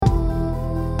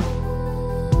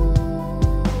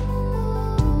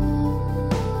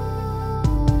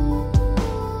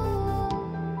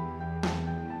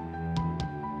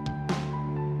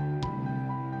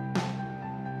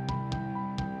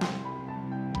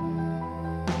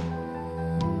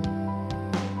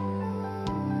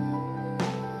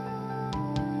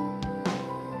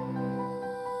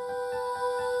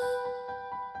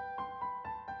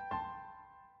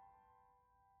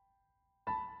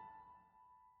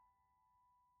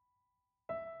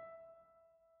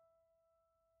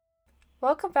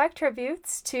Welcome back,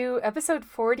 Tributes, to episode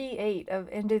 48 of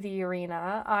Into the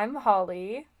Arena. I'm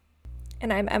Holly.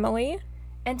 And I'm Emily.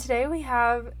 And today we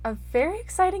have a very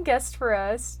exciting guest for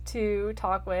us to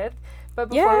talk with. But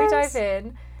before we dive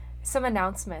in, some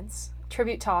announcements.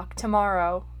 Tribute Talk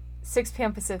tomorrow, 6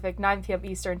 p.m. Pacific, 9 p.m.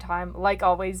 Eastern Time. Like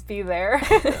always, be there.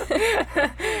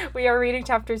 We are reading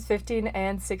chapters 15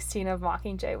 and 16 of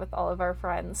Mockingjay with all of our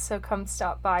friends, so come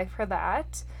stop by for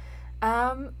that.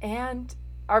 And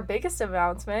our biggest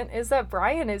announcement is that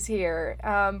Brian is here.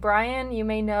 Brian, you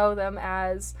may know them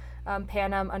as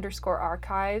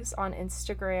Panem_archives on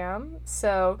Instagram.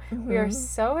 So we are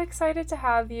so excited to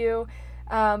have you.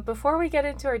 Before we get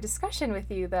into our discussion with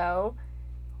you, though,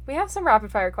 we have some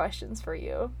rapid fire questions for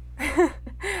you.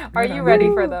 Are you ready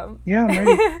for them? Yeah, I'm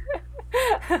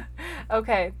ready.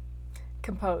 Okay.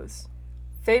 Compose.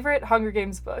 Favorite Hunger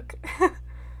Games book?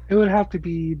 It would have to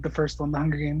be the first one, The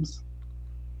Hunger Games.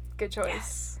 Good choice.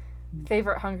 Yes.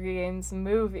 Favorite Hunger Games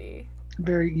movie?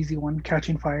 Very easy one,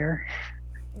 Catching Fire.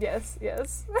 Yes.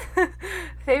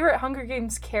 Favorite Hunger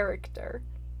Games character?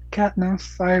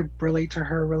 Katniss. I relate to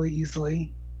her really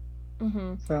easily.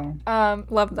 Mm-hmm. So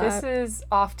love that. This is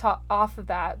off of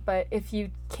that, but if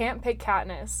you can't pick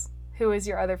Katniss, who is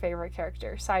your other favorite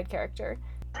character, side character?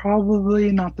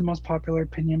 Probably not the most popular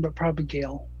opinion, but probably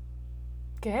Gale.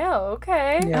 Gale,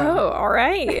 okay. Yeah. Oh, all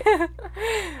right.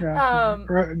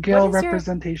 Gale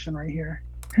representation right here.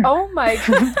 Oh my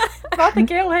god. Not the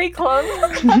Gale Hate Club.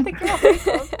 Not the Gale Hate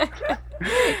Club.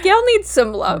 Gale needs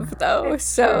some love though, It's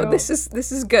so true. this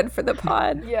is good for the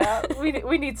pod. Yeah,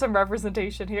 we need some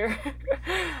representation here.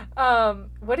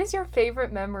 What is your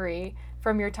favorite memory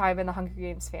from your time in the Hunger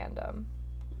Games fandom?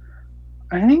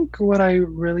 I think what I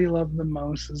really love the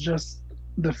most is just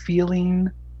the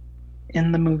feeling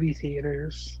in the movie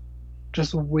theaters,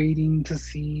 just waiting to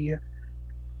see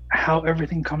how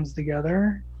everything comes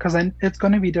together, because it's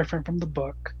going to be different from the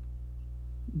book,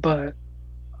 but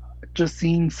just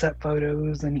seeing set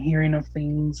photos and hearing of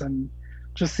things and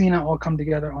just seeing it all come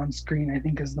together on screen, I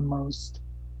think is the most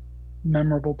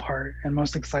memorable part and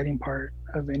most exciting part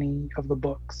of any of the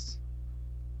books.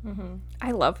 Mm-hmm.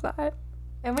 I love that.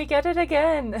 And we get it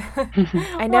again.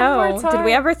 I know. Did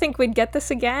we ever think we'd get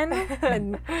this again?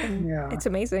 And yeah. It's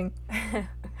amazing.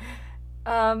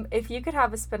 If you could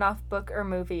have a spin-off book or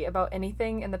movie about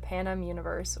anything in the Panem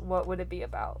universe, what would it be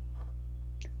about?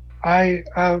 I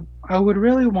would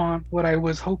really want what I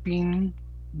was hoping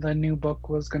the new book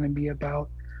was going to be about.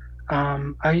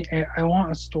 I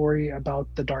want a story about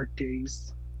the Dark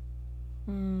Days.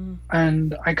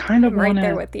 And I kind of want right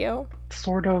there with you.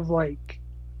 Sort of like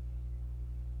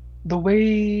the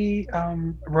way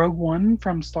Rogue One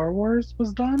from Star Wars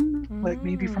was done, like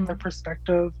maybe from the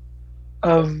perspective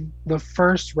of the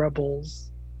first Rebels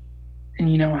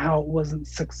and how it wasn't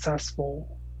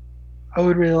successful. I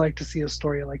would really like to see a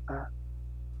story like that.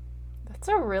 That's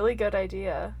a really good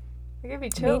idea. It gave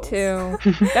me chills. Me too.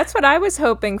 That's what I was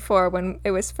hoping for when it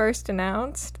was first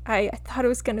announced. I thought it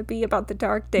was going to be about the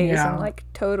Dark Days and like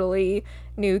totally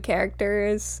new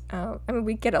characters. I mean,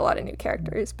 we get a lot of new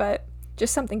characters, but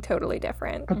just something totally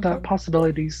different. But that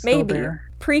possibility's still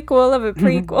there. Prequel of a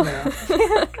prequel.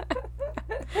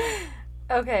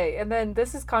 Okay, and then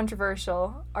this is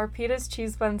controversial. Are Pita's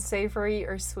cheese buns savory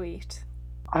or sweet?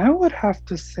 I would have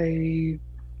to say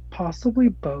possibly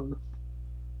both.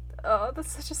 Oh,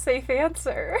 that's such a safe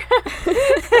answer.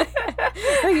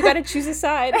 Oh, you gotta choose a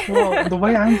side. Well, the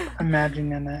way I'm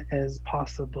imagining it is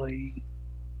possibly...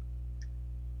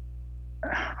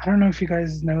 I don't know if you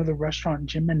guys know the restaurant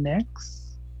Jim and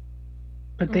Nick's,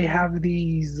 but they have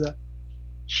these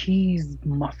cheese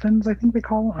muffins, I think they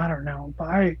call them. I don't know.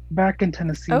 But back in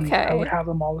Tennessee, I would have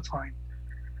them all the time.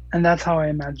 And that's how I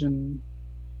imagine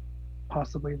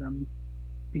possibly them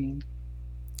being.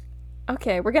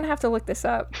 Okay, we're gonna have to look this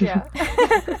up. Yeah.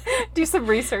 Do some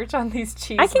research on these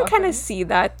cheese I can kind of muffins. see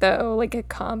that though, like a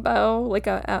combo, like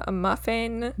a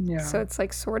muffin. Yeah. So it's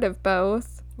like sort of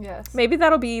both. Yes. Maybe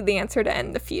that'll be the answer to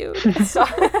end the feud.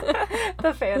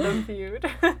 The fandom feud.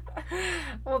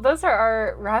 Well, those are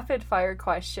our rapid fire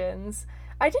questions.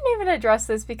 I didn't even address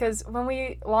this because when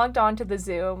we logged on to the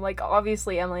Zoom, like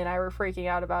obviously Emily and I were freaking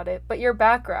out about it, but your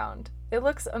background, it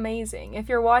looks amazing. If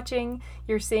you're watching,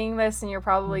 you're seeing this and you're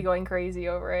probably going crazy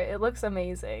over it. It looks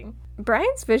amazing.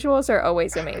 Brian's visuals are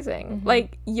always amazing.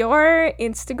 Like your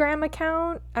Instagram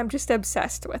account, I'm just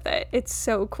obsessed with it. It's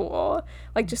so cool.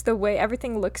 Like just the way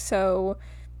everything looks so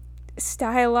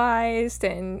stylized,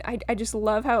 and I just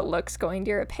love how it looks going to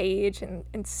your page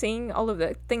and seeing all of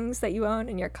the things that you own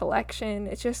in your collection.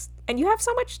 It's just, and you have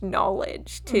so much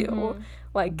knowledge too.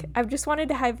 Like, I've just wanted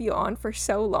to have you on for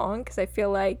so long because I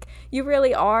feel like you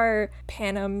really are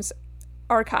Panem's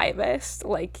archivist,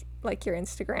 like your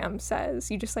Instagram says.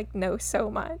 You just like know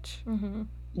so much. Mm-hmm.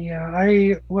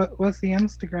 Yeah, with the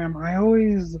Instagram, I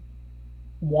always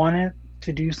wanted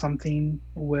to do something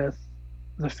with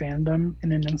the fandom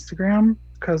in an Instagram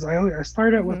because I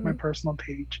started with my personal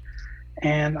page,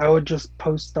 and I would just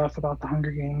post stuff about the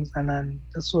Hunger Games, and then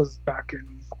this was back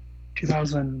in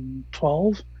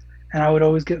 2012, and I would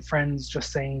always get friends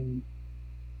just saying,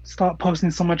 "Stop posting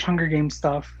so much Hunger Games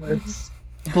stuff. It's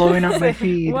blowing up my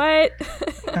feed." What?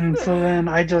 And so then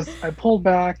I pulled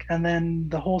back, and then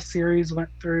the whole series went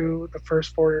through the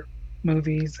first 4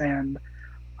 movies, and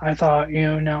I thought,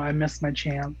 now I missed my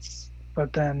chance.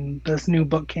 But then this new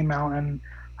book came out, and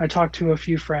I talked to a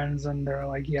few friends, and they're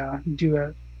like, "Yeah, do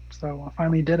it." So I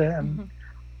finally did it, and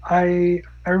I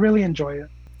really enjoy it.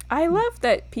 I love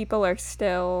that people are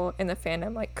still in the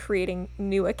fandom, like creating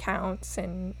new accounts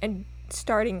and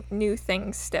starting new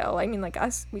things still. I mean, like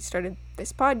us, we started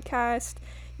this podcast.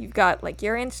 You've got like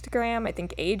your Instagram. I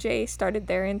think AJ started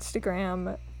their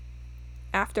Instagram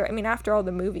after all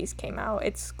the movies came out.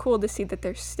 It's cool to see that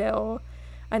there's still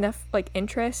enough like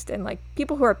interest and like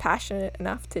people who are passionate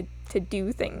enough to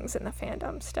do things in the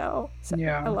fandom still. So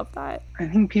yeah, I love that. I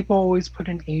think people always put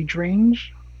an age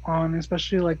range on,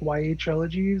 especially like YA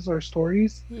trilogies or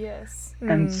stories. Yes.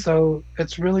 And so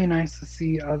it's really nice to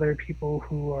see other people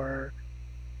who were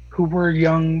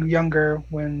younger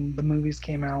when the movies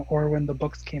came out or when the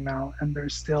books came out, and they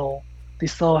still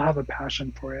have a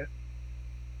passion for it.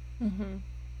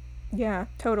 Yeah,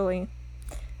 totally.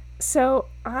 So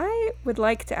I would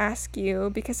like to ask you,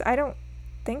 because I don't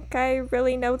think I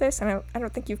really know this, and I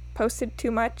don't think you've posted too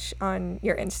much on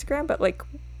your Instagram, but like,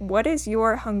 what is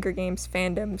your Hunger Games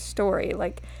fandom story?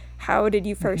 Like, how did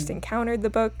you first encounter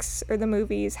the books or the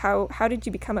movies? How did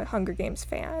you become a Hunger Games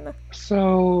fan?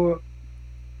 So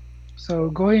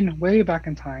going way back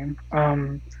in time,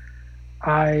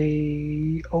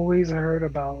 I always heard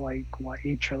about like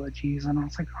YA trilogies, and I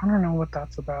was like, I don't know what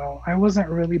that's about. I wasn't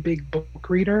really a big book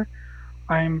reader.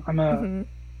 I'm a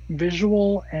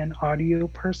visual and audio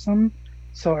person,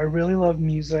 so I really love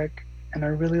music and I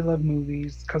really love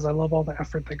movies because I love all the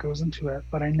effort that goes into it.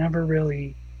 But I never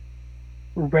really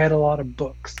read a lot of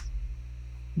books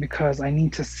because I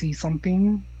need to see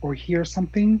something or hear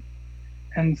something,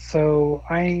 and so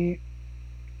The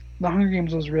Hunger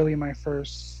Games was really my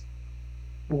first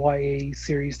YA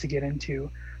series to get into.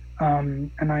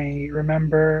 And I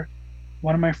remember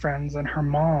one of my friends and her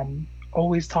mom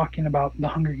always talking about the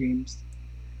Hunger Games.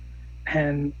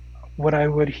 And what I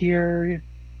would hear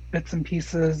bits and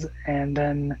pieces, and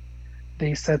then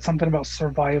they said something about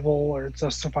survival or it's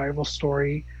a survival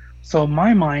story. So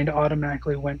my mind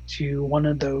automatically went to one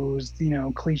of those,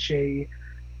 cliche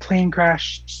plane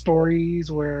crash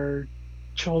stories where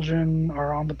children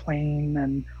are on the plane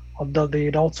and the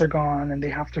adults are gone and they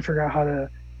have to figure out how to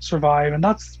survive. And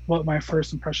that's what my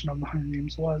first impression of the Hunger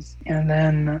Games was. And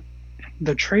then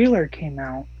the trailer came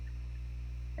out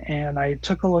and I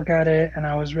took a look at it and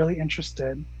I was really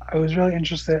interested.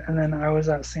 And then I was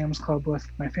at Sam's Club with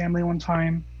my family one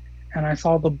time and I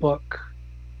saw the book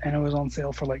and it was on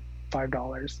sale for like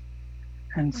 $5.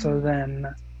 And so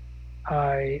then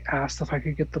I asked if I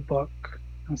could get the book.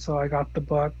 And so I got the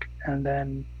book, and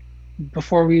then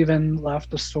before we even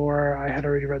left the store, I had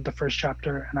already read the first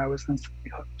chapter and I was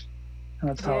instantly hooked. And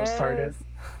that's how it started.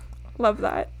 Love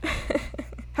that.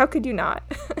 How could you not?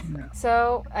 Yeah.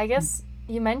 So I guess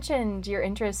you mentioned your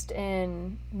interest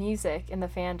in music in the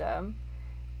fandom.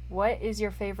 What is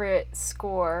your favorite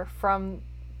score from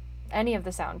any of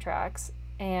the soundtracks?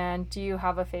 And do you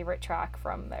have a favorite track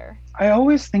from there? I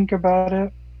always think about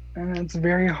it, and it's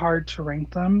very hard to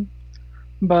rank them.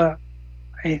 But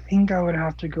I think I would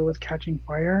have to go with Catching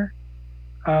Fire,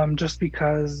 just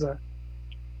because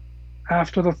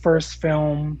after the first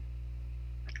film,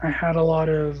 I had a lot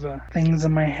of things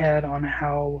in my head on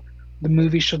how the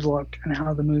movie should look and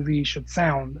how the movie should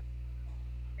sound.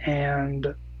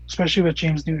 And especially with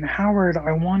James Newton Howard,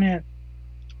 I wanted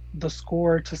the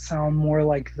score to sound more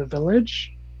like The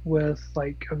Village with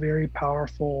like a very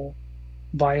powerful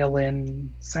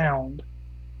violin sound.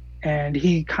 And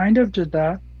he kind of did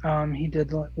that. He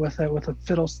did with a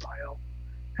fiddle style.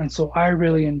 And so I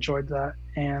really enjoyed that.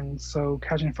 And so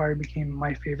Catching Fire became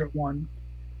my favorite one.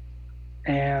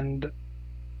 And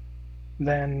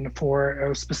then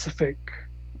for a specific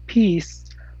piece,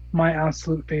 my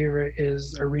absolute favorite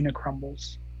is Arena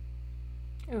Crumbles.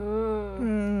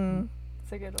 Ooh.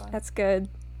 That's a good one. That's good.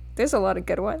 There's a lot of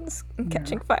good ones in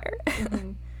Catching Fire.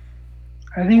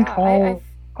 I think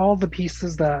all the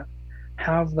pieces that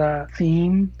have that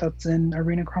theme that's in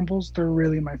Arena Crumbles, they're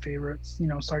really my favorites.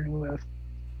 Starting with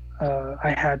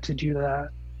I Had to Do That,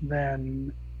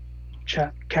 then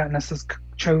Katniss is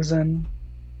chosen,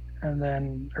 and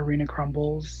then Arena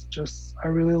crumbles. Just I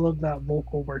really love that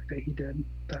vocal work that he did,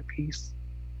 that piece.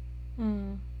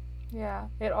 Mm. Yeah,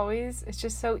 it's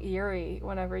just so eerie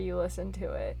whenever you listen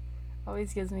to it.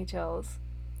 Always gives me chills.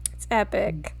 It's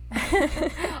epic.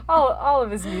 all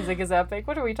of his music is epic.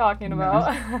 What are we talking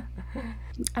about?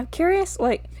 I'm curious,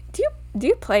 like, do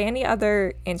you play any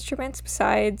other instruments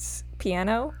besides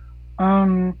piano?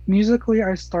 Musically,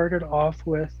 I started off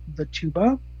with the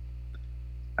tuba.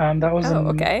 Oh,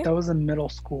 okay. That was in middle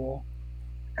school,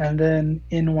 and then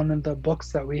in one of the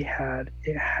books that we had,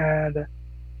 it had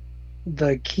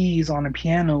the keys on a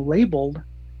piano labeled,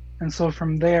 and so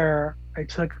from there, I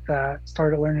took that,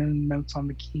 started learning notes on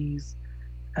the keys,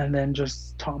 and then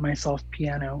just taught myself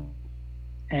piano.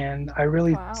 And I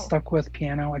really Wow. stuck with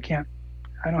piano.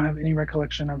 I don't have any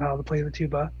recollection of how to play the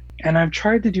tuba. And I've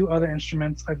tried to do other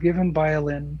instruments. I've given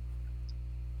violin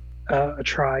a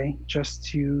try just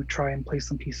to try and play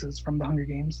some pieces from the Hunger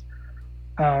Games,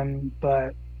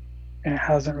 but it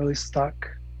hasn't really stuck.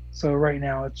 So right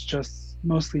now it's just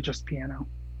mostly just piano.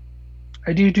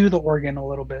 I do the organ a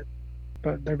little bit,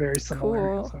 but they're very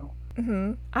similar. Cool. So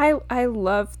I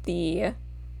love the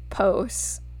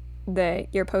posts that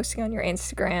you're posting on your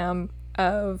Instagram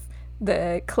of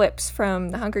the clips from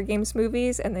the Hunger Games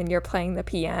movies, and then you're playing the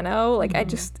piano. Like,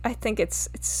 I think it's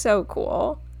so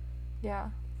cool. Yeah,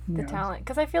 the yeah, talent.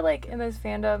 Because I feel like in this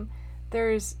fandom,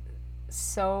 there's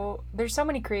there's so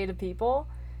many creative people,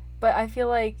 but I feel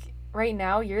like right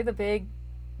now you're the big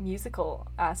musical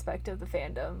aspect of the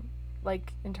fandom,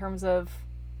 like in terms of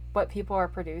what people are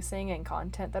producing and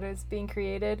content that is being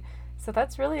created. So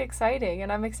that's really exciting,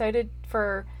 and I'm excited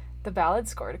for the ballad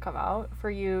score to come out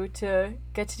for you to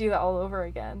get to do that all over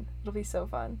again. It'll be so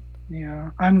fun.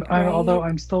 yeah. Although Right?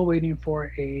 I'm still waiting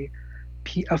for a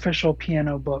official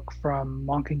piano book from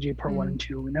Mockingjay Part One Mm. and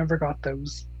Two. We never got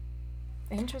those.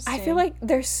 I feel Interesting. like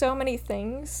there's so many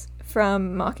things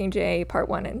from Mockingjay Part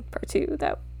 1 and Part 2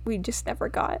 that we just never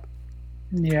got.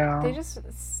 They Yeah, just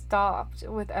stopped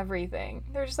with everything.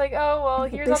 They're just like, oh well,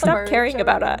 here's They all the stopped merch, caring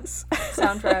about everything, us.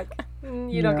 soundtrack.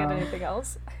 You don't get yeah. anything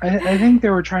else. I think they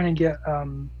were trying to get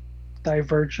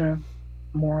Divergent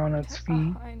more on its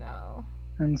Oh, feet, I know.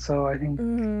 and so I think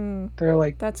Mm, they're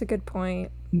like that's a good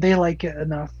point. they like it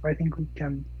enough. I think we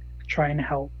can try and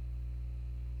help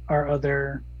our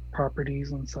other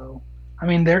properties, and so I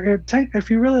mean, if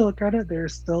you really look at it, there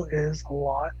still is a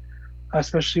lot,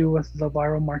 especially with the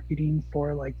viral marketing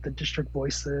for like the district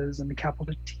voices and the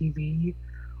Capital TV,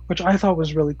 which I thought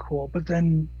was really cool. But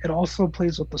then it also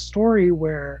plays with the story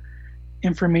where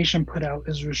information put out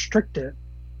is restricted.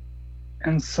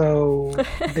 And so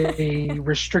they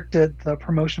restricted the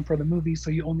promotion for the movie, so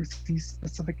you only see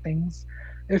specific things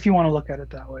if you want to look at it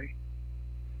that way.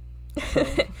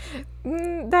 So,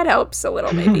 That helps a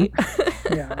little, maybe.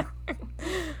 yeah.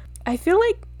 I feel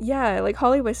like, yeah, like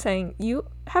Holly was saying, you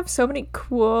have so many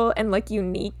cool and like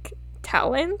unique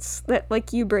talents that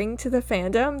like you bring to the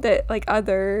fandom that like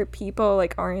other people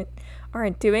like aren't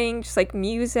doing, just like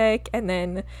music, and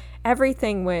then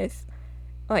everything with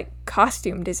like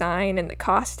costume design and the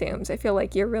costumes. I feel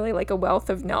like you're really like a wealth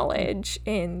of knowledge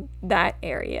in that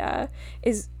area.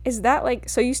 Is that like,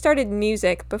 so you started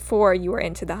music before you were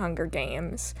into the Hunger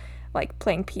Games, like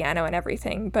playing piano and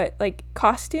everything, but like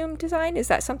costume design, is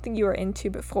that something you were into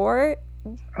before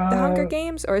the Hunger Uh,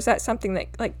 Games, or is that something that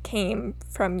like came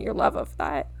from your love of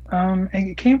that?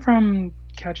 it came from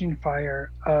Catching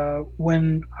Fire.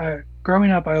 When I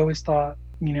growing up, I always thought,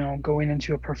 going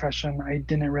into a profession, I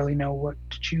didn't really know what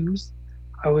to choose.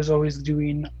 I was always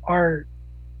doing art,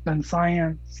 then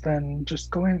science, then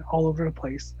just going all over the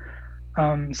place.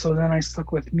 So then I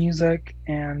stuck with music,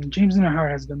 and James Newton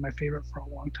Howard has been my favorite for a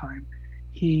long time.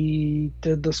 He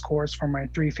did the scores for my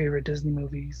three favorite Disney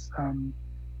movies,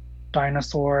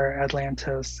 Dinosaur,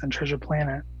 Atlantis, and Treasure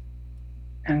Planet.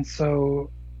 And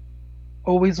so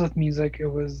always with music,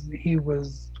 he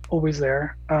was always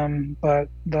there. But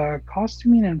the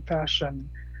costuming and fashion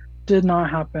did not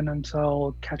happen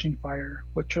until Catching Fire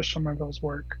with Trish Somerville's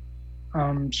work.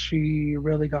 She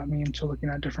really got me into looking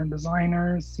at different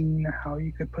designers, seeing how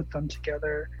you could put them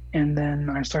together. And then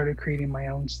I started creating my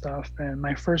own stuff. And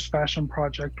my first fashion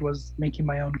project was making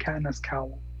my own Katniss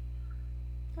cowl.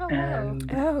 Oh wow. And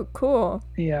Oh, cool.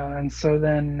 yeah, and so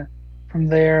then from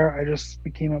there, I just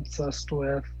became obsessed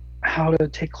with how to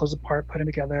take clothes apart, put them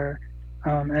together.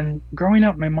 And growing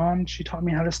up, my mom, she taught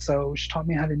me how to sew, she taught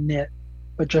me how to knit,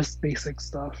 but just basic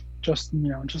stuff, just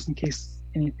in case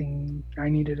I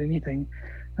needed anything.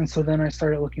 And so then I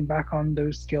started looking back on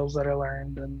those skills that I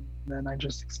learned, and then I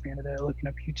just expanded it, looking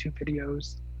up YouTube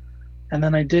videos. And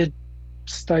then I did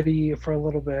study for a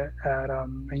little bit at a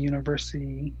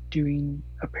university doing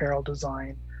apparel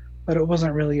design, but it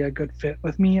wasn't really a good fit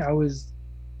with me. I was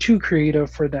too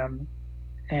creative for them,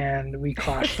 and we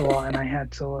clashed a lot, and I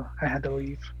had to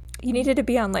leave. You needed to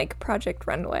be on like Project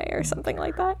Runway or something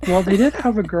like that. Well, they did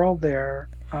have a girl there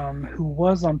who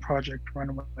was on Project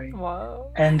Runway,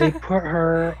 Whoa. and they put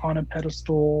her on a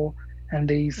pedestal, and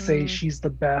they say she's the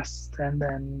best, and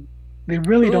then they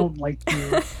really don't like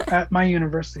you at my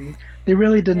university. They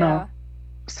really did not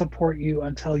support you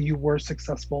until you were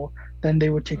successful. Then they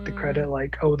would take the credit,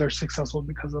 like, oh, they're successful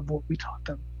because of what we taught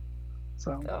them.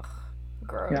 So, ugh,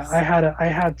 gross. yeah, I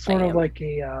had sort of like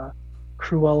a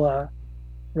Cruella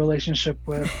relationship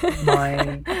with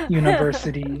my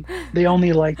university. They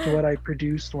only liked what I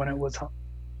produced when it was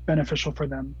beneficial for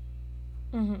them.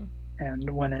 And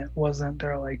when it wasn't,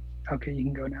 they're like, okay, you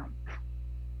can go now.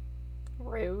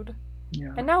 Rude.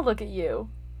 Yeah. And now look at you,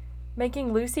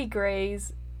 making Lucy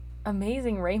Gray's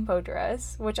amazing rainbow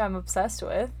dress, which I'm obsessed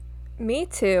with. Me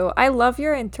too. I love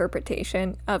your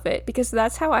interpretation of it because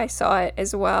that's how I saw it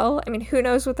as well. I mean, who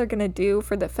knows what they're going to do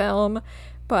for the film,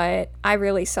 but I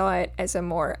really saw it as a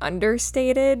more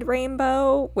understated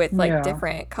rainbow with like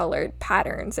different colored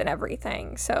patterns and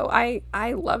everything. So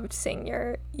I loved seeing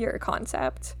your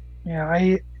concept.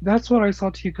 Yeah, that's what I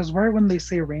saw too, because right when they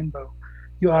say rainbow,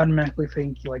 you automatically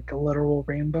think like a literal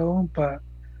rainbow, but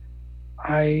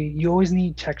you always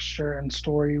need texture and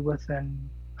story within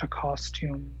a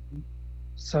costume.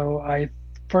 So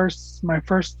my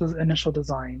first initial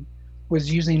design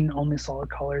was using only solid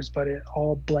colors, but it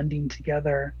all blending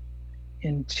together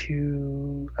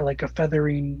into like a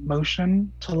feathering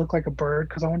motion to look like a bird,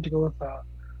 because I wanted to go with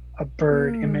a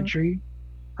bird imagery,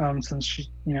 since she,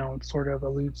 it sort of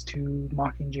alludes to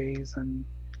mockingjays and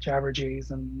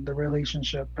jabberjays and the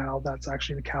relationship, how that's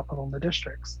actually the capital in the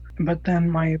districts. But then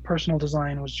my personal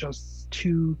design was just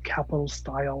too capital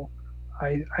style.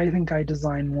 I think I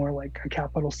designed more like a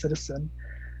capital citizen.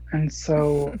 And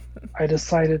so I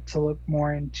decided to look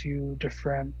more into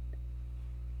different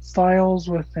styles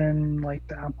within like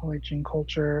the Appalachian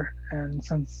culture. And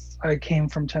since I came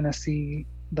from Tennessee,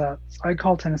 I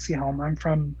call Tennessee home. I'm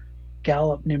from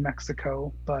Gallup, New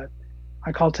Mexico, but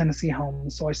I call Tennessee home.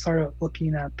 So I started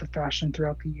looking at the fashion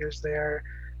throughout the years there.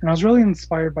 And I was really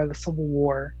inspired by the Civil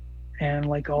War and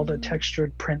like all the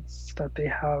textured prints that they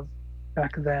have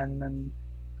back then. And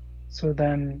so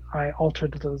then I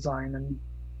altered the design and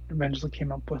eventually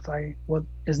came up with what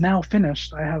is now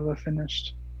finished. I have a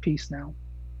finished piece now.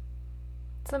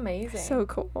 It's amazing. So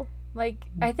cool. Like,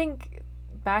 I think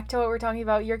back to what we're talking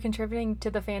about, you're contributing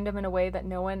to the fandom in a way that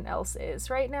no one else is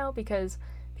right now, because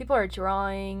people are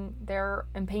drawing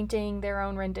and painting their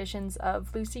own renditions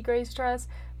of Lucy Gray's dress,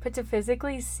 but to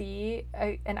physically see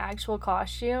an actual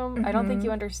costume, I don't think you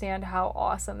understand how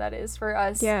awesome that is for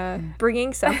us. Yeah,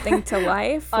 bringing something to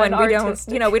life when we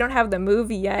don't, we don't have the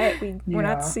movie yet. We're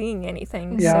not seeing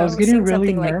anything. Yeah, so I was getting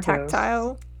really nervous. Like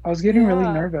tactile. I was getting really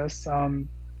nervous.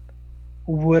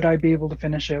 Would I be able to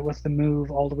finish it with the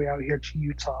move all the way out here to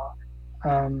Utah?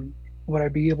 Would I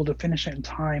be able to finish it in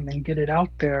time and get it out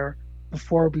there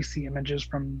before we see images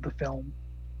from the film?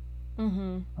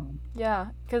 Yeah,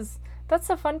 because that's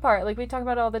the fun part. Like, we talk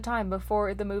about it all the time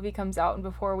before the movie comes out and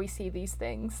before we see these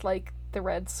things, like the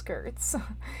red skirts.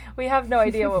 We have no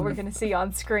idea what we're going to see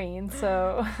on screen,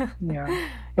 so... Yeah,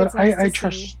 but I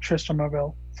trust Tristan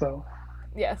Mobile, so...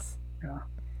 Yes. Yeah.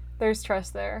 There's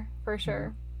trust there, for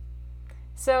sure.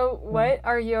 So, what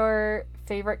are your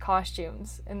favorite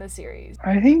costumes in the series?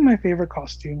 I think my favorite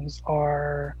costumes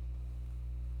are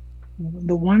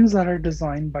the ones that are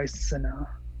designed by Cinna,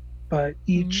 but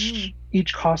each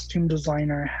costume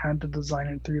designer had to design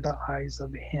it through the eyes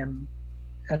of him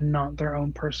and not their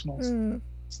own personal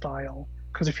style.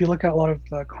 Because if you look at a lot of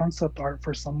the concept art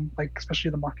for some, like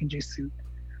especially the Mockingjay suit,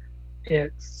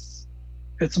 it's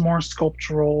more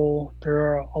sculptural. There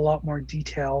are a lot more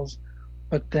details,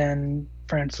 but then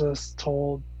Francis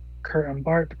told Kurt and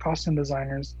Bart, the costume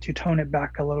designers, to tone it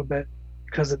back a little bit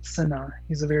because it's Cinna.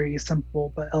 He's a very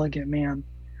simple but elegant man.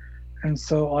 And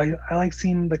so I like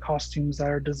seeing the costumes that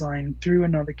are designed through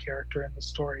another character in the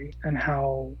story and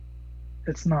how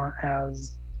it's not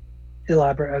as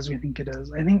elaborate as we think it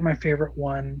is. I think my favorite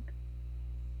one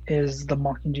is the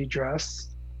Mockingjay dress,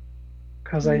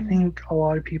 because I think a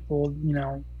lot of people,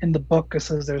 in the book it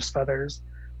says there's feathers,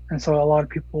 and so a lot of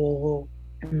people will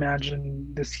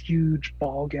imagine this huge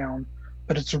ball gown,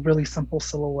 but it's a really simple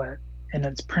silhouette, and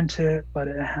it's printed, but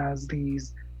it has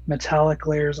these metallic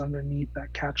layers underneath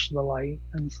that catch the light.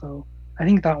 And so I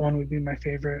think that one would be my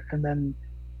favorite. And then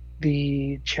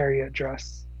the chariot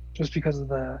dress, just because of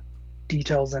the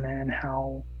details in it and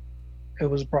how it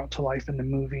was brought to life in the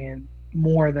movie, and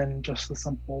more than just the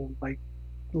simple like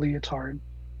leotard,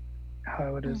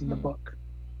 how it is in the book.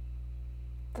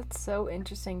 That's so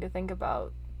interesting to think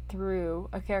about through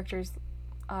a character's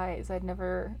eyes. I'd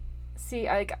never see.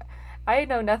 I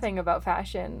know nothing about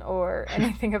fashion or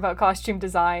anything about costume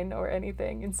design or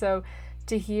anything, and so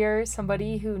to hear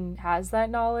somebody who has that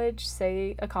knowledge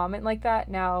say a comment like that,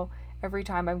 now every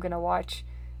time I'm gonna watch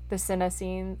the Cinna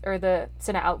scene or the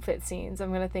Cinna outfit scenes,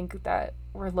 I'm gonna think that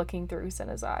we're looking through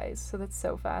Cinna's eyes. So that's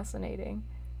so fascinating.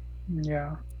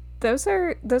 Yeah. Those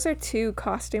are two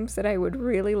costumes that I would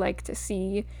really like to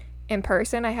see in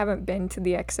person. I haven't been to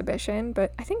the exhibition,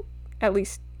 but I think at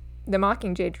least the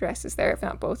Mockingjay dress is there, if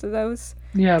not both of those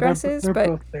dresses. They're but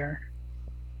both there.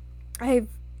 I've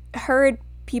heard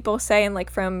people saying,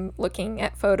 like, from looking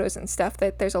at photos and stuff,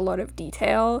 that there's a lot of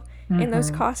detail in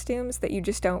those costumes that you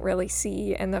just don't really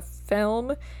see in the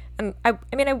film. And I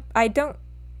mean, I don't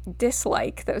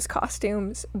dislike those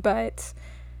costumes, but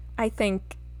I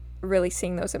think really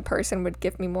seeing those in person would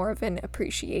give me more of an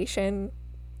appreciation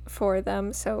for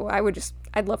them. So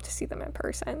I'd love to see them in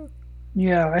person.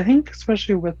 Yeah, I think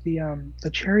especially with the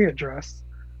chariot dress,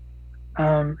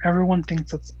 everyone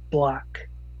thinks it's black,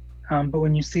 but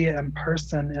when you see it in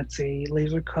person, it's a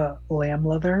laser cut lamb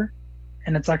leather,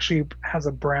 and it's actually has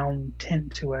a brown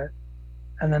tint to it,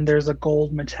 and then there's a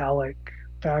gold metallic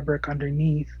fabric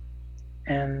underneath,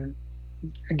 and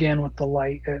again with the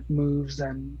light, it moves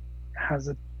and has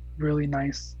a really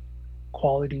nice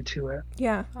quality to it.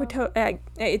 Yeah,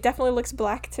 it definitely looks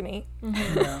black to me.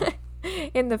 Yeah.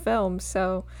 In the film.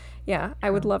 So yeah,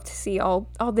 I would love to see all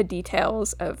the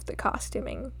details of the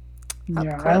costuming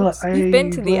up close. You've been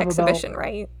to the exhibition,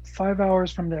 right? 5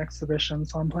 hours from the exhibition,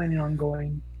 so I'm planning on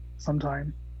going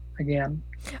sometime again.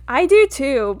 I do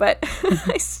too, but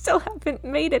I still haven't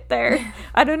made it there.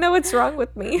 I don't know what's wrong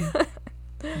with me.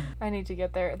 I need to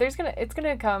get there. It's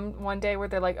gonna come one day where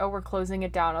they're like, oh, we're closing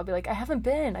it down. I'll be like, I haven't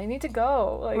been. I need to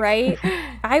go. Like, right?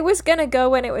 I was gonna go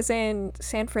when it was in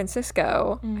San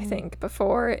Francisco, I think,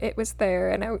 before it was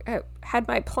there, and I had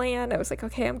my plan. I was like,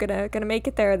 okay, I'm gonna make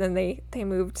it there. Then they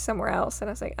moved somewhere else, and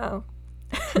I was like, oh,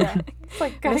 yeah, it's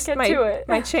like gotta get to it.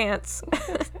 My chance.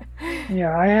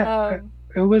 Yeah,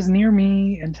 it was near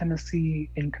me in Tennessee,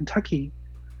 in Kentucky,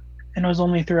 and it was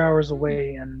only 3 hours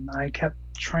away, and I kept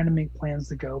trying to make plans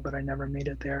to go, but I never made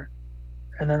it there.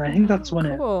 And then I think that's when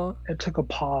it took a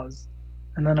pause,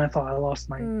 and then I thought I lost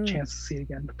my chance to see it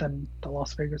again, but then the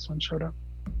Las Vegas one showed up.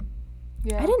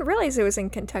 Yeah, I didn't realize it was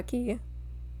in Kentucky.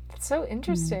 That's so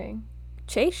interesting.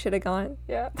 Chase should have gone.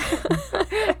 Yeah.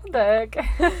 What the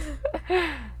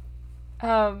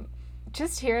heck?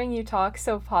 Just hearing you talk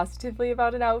so positively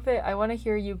about an outfit, I want to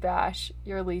hear you bash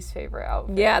your least favorite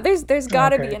outfit. Yeah, there's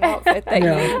gotta be an outfit that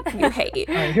you hate.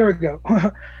 All right, here we go.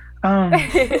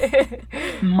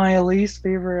 My least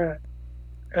favorite,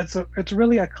 it's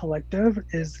really a collective,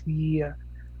 is the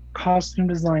costume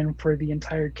design for the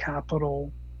entire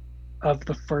Capitol of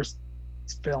the first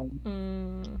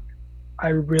film. I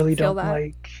really don't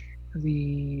like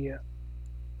the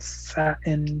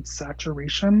satin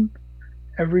saturation.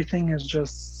 Everything is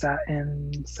just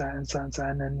satin,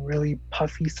 and really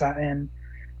puffy satin.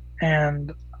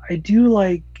 And I do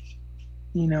like,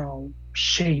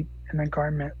 shape in a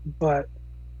garment, but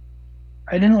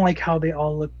I didn't like how they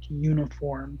all looked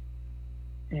uniform.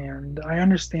 And I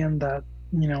understand that,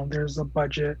 there's a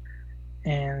budget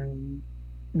and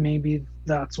maybe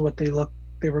that's what they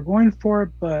were going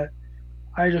for, but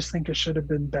I just think it should have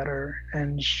been better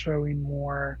and showing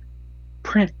more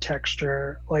print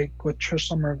texture, like with Trish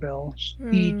Somerville.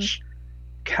 Each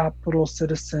Capitol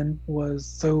citizen was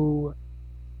so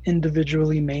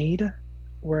individually made,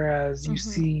 whereas you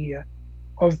see,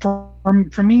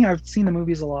 for me, I've seen the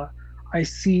movies a lot. I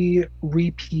see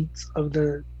repeats of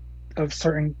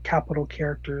certain Capitol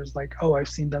characters, like, oh, I've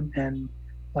seen them in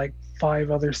like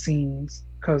 5 other scenes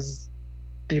because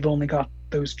they've only got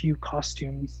those few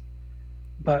costumes.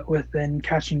 But within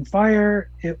Catching Fire,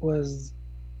 it was,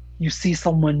 you see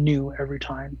someone new every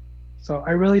time. So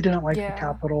I really didn't like the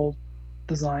Capitol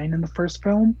design in the first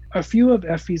film. A few of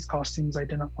Effie's costumes I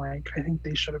didn't like. I think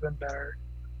they should have been better.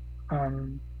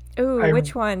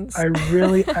 Which ones?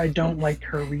 I don't like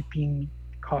her reaping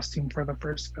costume for the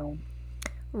first film.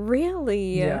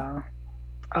 Really? Yeah.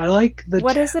 I like the...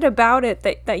 What is it about it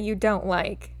that you don't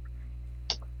like?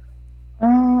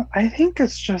 I think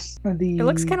it's just the... It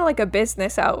looks kind of like a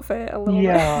business outfit a little bit.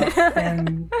 Yeah,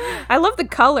 and... I love the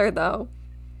color, though.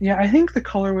 Yeah, I think the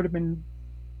color would have been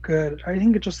good. I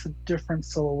think it's just a different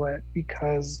silhouette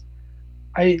because,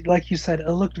 like you said, it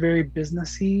looked very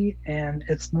businessy, and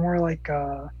it's more like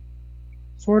a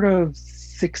sort of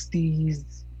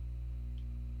 60s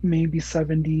maybe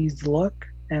 70s look,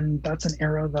 and that's an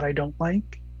era that I don't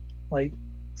like. Like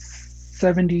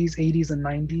 70s, 80s, and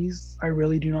 90s, I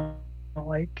really do not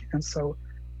like. And so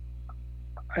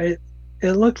I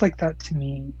it looked like that to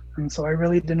me, and so I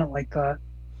really didn't like that.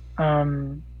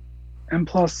 Um, and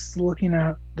plus, looking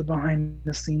at the behind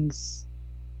the scenes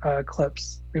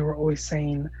clips, they were always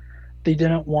saying they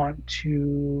didn't want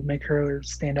to make her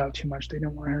stand out too much. They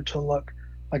didn't want her to look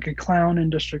like a clown in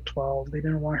District 12. They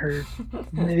didn't want her.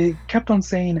 They kept on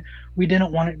saying we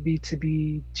didn't want it to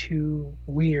be too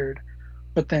weird.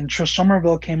 But then Trish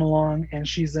Somerville came along, and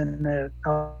she's in an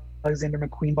Alexander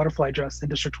McQueen butterfly dress in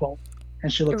District 12,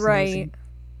 and she looks amazing.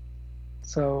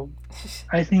 So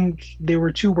I think they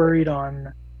were too worried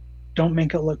on don't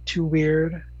make it look too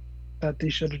weird, that they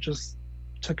should have just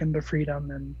taken the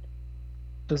freedom and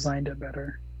designed it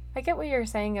better. I get what you're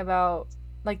saying about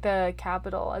like the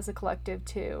Capitol as a collective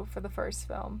too for the first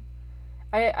film.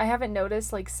 I haven't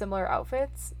noticed like similar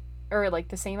outfits or like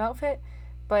the same outfit,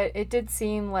 but it did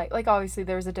seem like obviously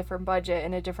there was a different budget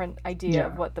and a different idea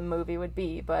of what the movie would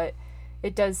be, but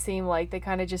it does seem like they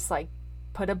kind of just like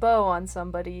put a bow on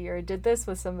somebody or did this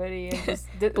with somebody and just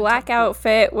did black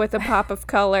outfit with a pop of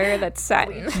color that's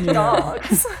satin.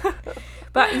 Dogs.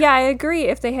 But yeah, I agree.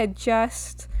 If they had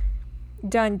just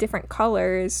done different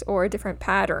colors or different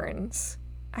patterns,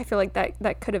 I feel like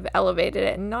that could have elevated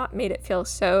it and not made it feel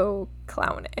so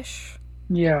clownish.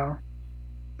 Yeah,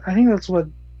 I think that's what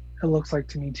it looks like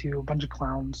to me too. A bunch of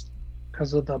clowns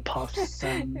because of the puffs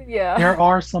and there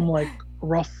are some like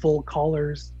rough full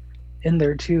collars in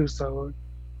there too, so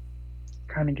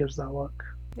kind of gives that look.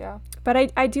 Yeah,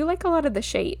 but I do like a lot of the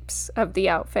shapes of the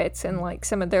outfits and like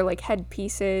some of their like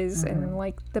headpieces and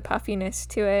like the puffiness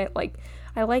to it. Like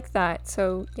I like that,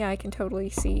 so yeah, I can totally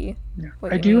see. Yeah,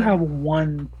 I do have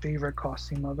one favorite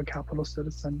costume of a Capitol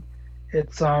citizen.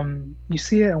 It's you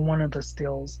see it in one of the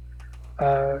stills.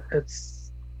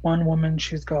 It's one woman.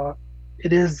 She's got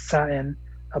it is satin,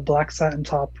 a black satin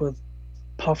top with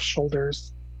puffed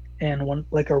shoulders, and one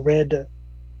like a red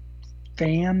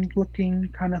fan looking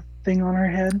kind of thing on her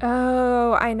head.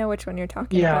 Oh, I know which one you're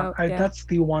talking about. Yeah, that's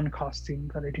the one costume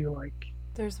that I do like.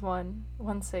 There's one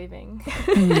saving.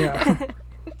 Yeah.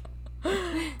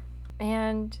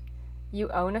 And you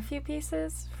own a few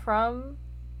pieces from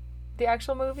the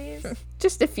actual movies?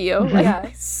 Just a few.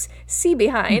 Like, see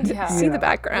behind. See the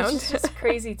background. It's just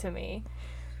crazy to me.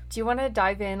 Do you want to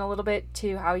dive in a little bit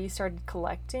to how you started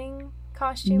collecting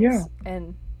costumes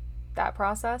and that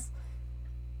process?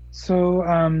 So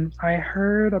I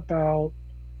heard about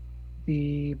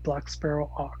the Black Sparrow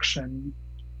auction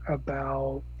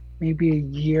about maybe a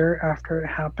year after it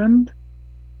happened,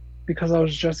 because I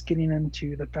was just getting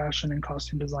into the fashion and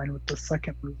costume design with the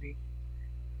second movie.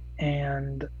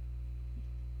 And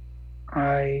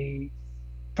I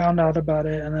found out about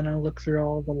it, and then I looked through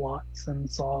all the lots and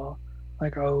saw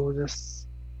like, oh, I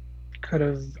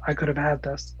could have had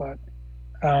this, but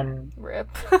rip.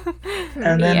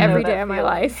 And then every day of my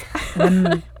life.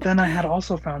 then I had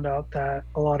also found out that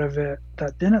a lot of it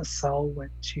that didn't sell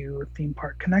went to Theme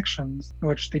Park Connections,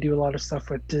 which they do a lot of stuff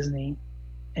with Disney,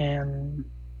 and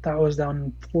that was down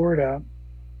in Florida.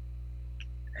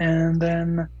 And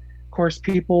then of course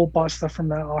people bought stuff from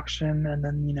that auction, and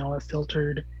then it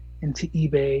filtered into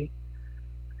eBay.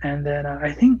 And then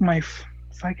I think if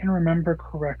I can remember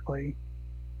correctly,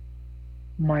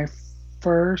 my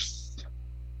first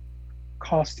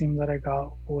costume that I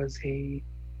got was a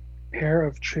pair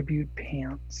of tribute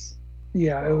pants.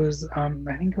 Yeah, it was I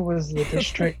think it was the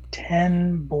District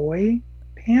 10 boy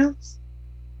pants.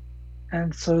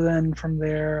 And so then from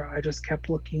there I just kept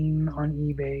looking on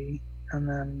eBay, and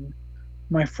then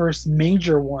my first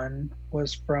major one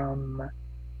was from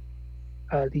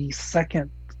the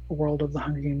second World of the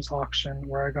Hunger Games auction,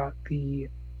 where I got the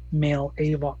male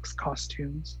Avox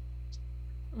costumes.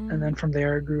 And then from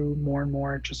there, it grew more and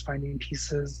more, just finding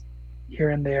pieces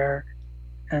here and there.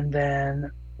 And then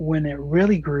when it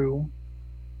really grew,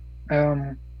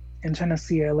 in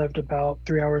Tennessee, I lived about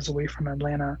 3 hours away from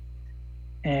Atlanta,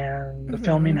 and the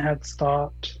filming had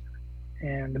stopped,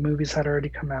 and the movies had already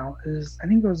come out. I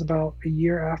think it was about a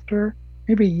year after,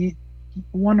 maybe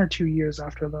 1 or 2 years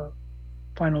after the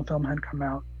final film had come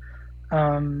out.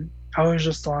 I was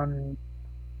just on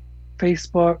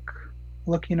Facebook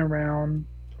looking around,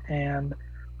 and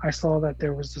I saw that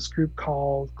there was this group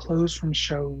called Clothes from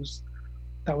Shows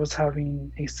that was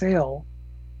having a sale,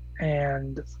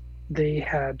 and they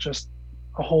had just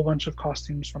a whole bunch of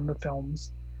costumes from the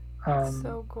films.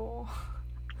 So cool.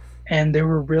 And they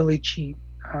were really cheap.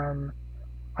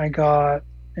 I got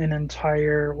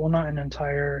not an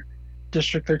entire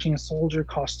District 13 soldier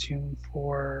costume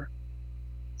for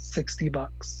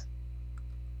 $60.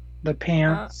 The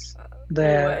pants,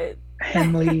 the what?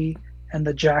 Henley, and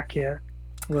the jacket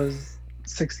was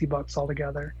 $60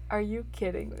 altogether. Are you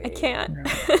kidding me? I can't.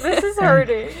 Yeah. This is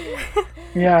hurting.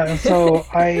 Yeah, and so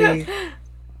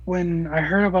when I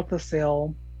heard about the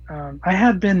sale, I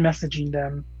had been messaging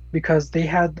them because they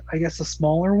had, I guess, a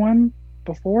smaller one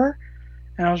before,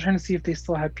 and I was trying to see if they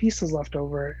still had pieces left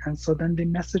over. And so then they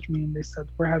messaged me and they said,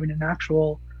 we're having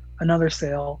another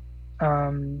sale.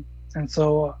 And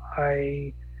so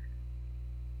I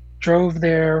drove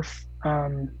there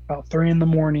about 3 in the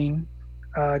morning,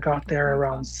 got there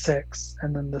around 6,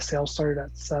 and then the sale started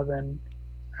at 7.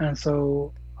 And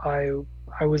so I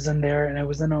was in there, and I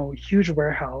was in a huge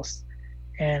warehouse,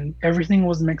 and everything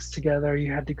was mixed together.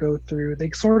 You had to go through,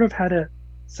 they sort of had it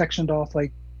sectioned off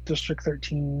like District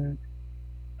 13,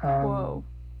 Whoa.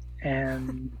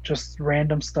 and just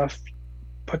random stuff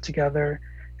put together.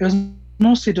 It was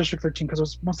mostly District 13 because it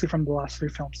was mostly from the last 3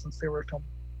 films since they were filmed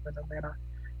in Atlanta.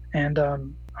 And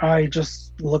I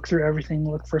just looked through everything,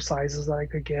 looked for sizes that I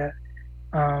could get,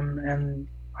 and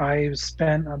I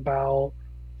spent about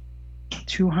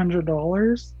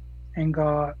 $200 and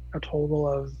got a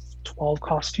total of 12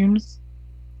 costumes.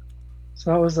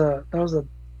 So that was a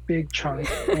big chunk,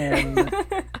 and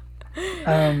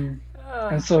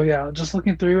so yeah, just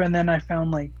looking through, and then I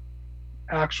found like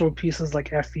actual pieces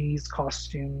like Effie's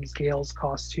costumes, Gail's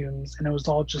costumes, and it was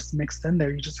all just mixed in there.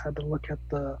 You just had to look at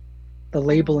the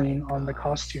labeling on the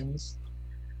costumes.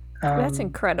 That's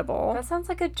incredible. That sounds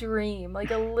like a dream,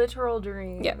 like a literal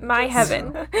dream. Yeah, my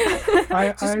heaven.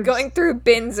 Just going through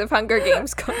bins of Hunger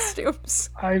Games costumes.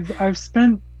 I've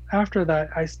spent, after that,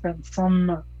 I spent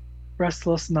some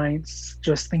restless nights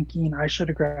just thinking I should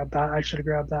have grabbed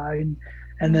that,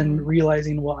 and then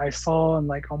realizing what I saw and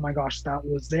like, oh my gosh, that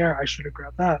was there, I should have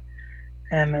grabbed that.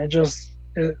 And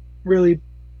it really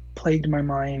plagued my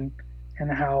mind and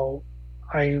how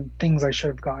things I should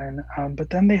have gotten. But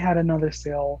then they had another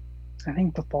sale, I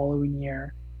think the following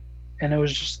year, and it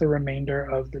was just the remainder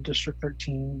of the District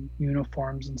 13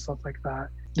 uniforms and stuff like that.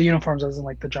 The uniforms as in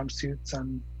like the jumpsuits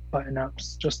and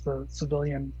button-ups, just the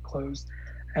civilian clothes.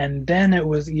 And then it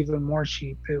was even more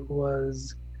cheap. It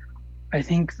was, I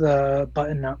think the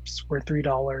button-ups were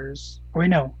 $3. Wait,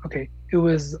 no, okay. It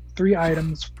was 3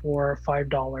 items for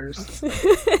 $5.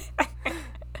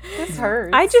 This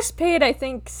hurts. I just paid, I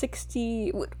think,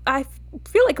 $60. I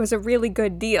feel like it was a really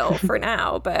good deal for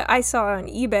now, but I saw on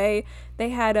eBay they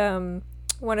had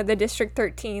one of the District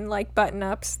 13 like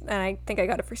button-ups, and I think I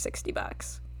got it for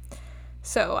 $60.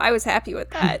 So I was happy with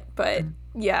that, but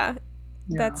yeah,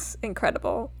 that's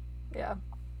incredible. Yeah.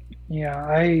 Yeah,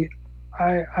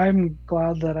 I'm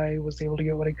glad that I was able to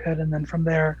get what I could, and then from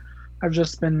there, I've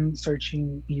just been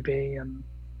searching eBay and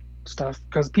stuff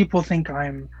because people think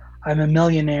I'm a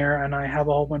millionaire and I have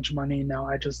a whole bunch of money now.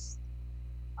 I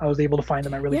was able to find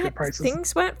them at really good prices.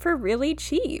 Things went for really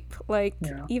cheap. Like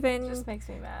even it just makes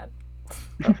me mad.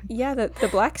 Yeah, the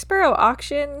Black Sparrow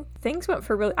auction, things went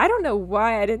for really, I don't know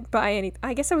why I didn't buy any.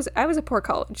 I guess I was a poor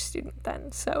college student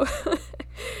then, so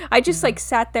I just like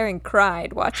sat there and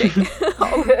cried watching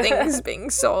all the things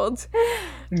being sold.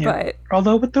 Yeah. But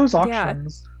although with those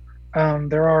auctions,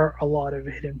 there are a lot of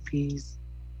hidden fees.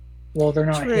 Well, they're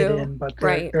not hidden, but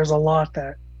there's a lot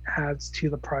that adds to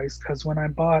the price. Because when I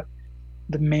bought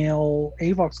the male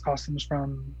AVOX costumes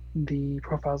from the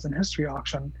Profiles in History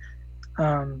auction,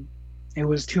 it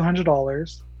was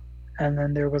 $200, and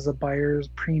then there was a buyer's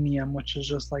premium, which is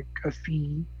just like a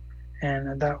fee,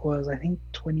 and that was I think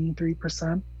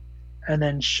 23%, and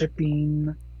then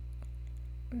shipping.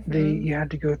 You had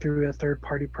to go through a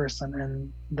third-party person,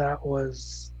 and that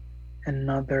was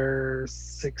another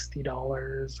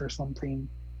 $60 or something,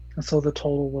 and so the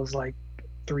total was like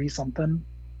 $3 something.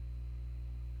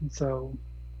 And so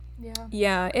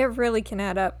yeah, it really can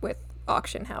add up with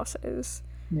auction houses.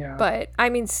 Yeah, but I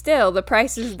mean, still the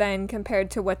prices then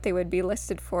compared to what they would be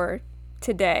listed for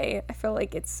today, I feel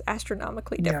like it's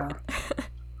astronomically different.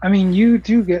 I mean, you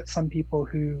do get some people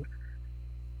who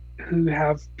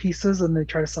have pieces and they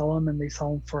try to sell them, and they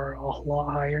sell them for a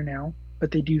lot higher now,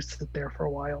 but they do sit there for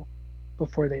a while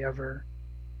before they ever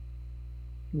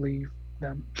leave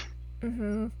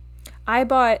them. I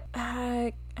bought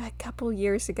a couple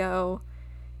years ago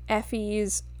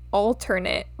Effie's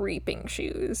alternate reaping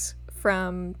shoes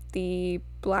from the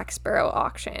Black Sparrow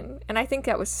auction, and I think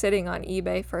that was sitting on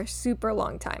eBay for a super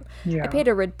long time. I paid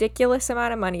a ridiculous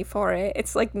amount of money for it.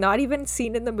 It's like not even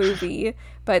seen in the movie,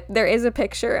 but there is a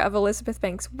picture of Elizabeth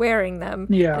Banks wearing them.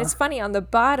 And it's funny, on the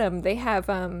bottom they have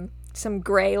some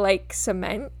gray like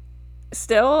cement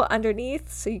still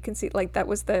underneath, so you can see like that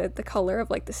was the color of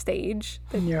like the stage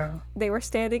that they were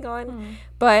standing on.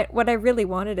 But what I really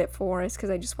wanted it for is because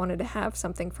I just wanted to have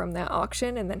something from that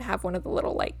auction and then have one of the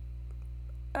little like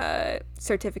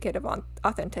certificate of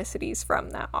authenticities from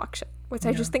that auction, which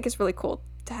I just think is really cool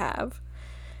to have.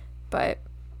 But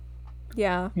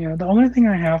yeah, the only thing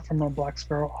I have from a Black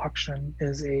Sparrow auction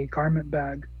is a garment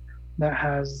bag that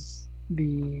has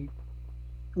the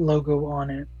logo on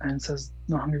it and says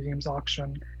the Hunger Games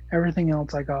auction. Everything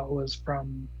else I got was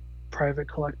from private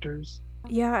collectors.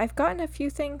 Yeah, I've gotten a few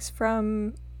things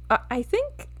from I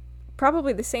think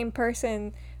probably the same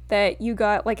person that you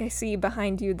got. Like I see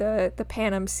behind you the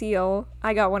Panem seal.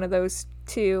 I got one of those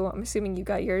too. I'm assuming you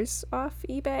got yours off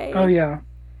eBay. Oh yeah.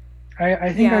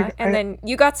 I think and then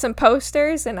you got some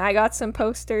posters and I got some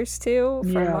posters too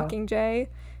from Mockingjay.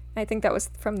 I think that was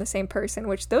from the same person,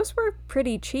 which those were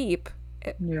pretty cheap.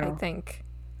 I think.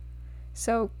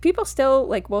 So people still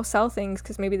like will sell things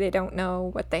because maybe they don't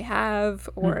know what they have,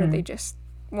 or they just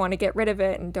want to get rid of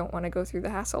it and don't want to go through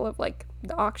the hassle of like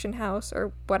the auction house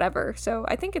or whatever. So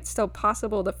I think it's still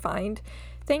possible to find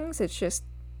things. It's just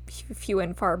few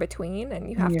and far between, and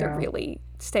you have to really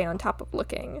stay on top of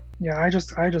looking. Yeah, I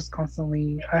just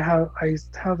constantly I have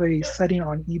a setting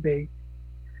on eBay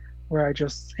where I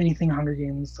just anything Hunger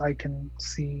Games I can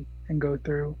see and go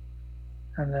through.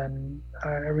 And then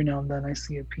every now and then I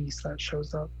see a piece that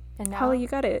shows up. And now, Holly,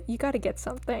 you gotta get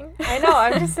something. I know.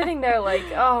 I'm just sitting there like,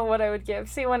 oh, what I would give.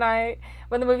 See, when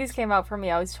the movies came out for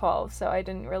me, I was 12, so I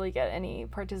didn't really get any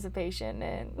participation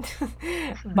in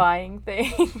buying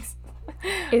things.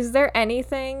 Is there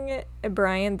anything,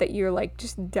 Brian, that you're like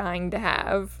just dying to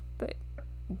have that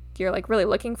you're like really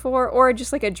looking for, or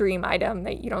just like a dream item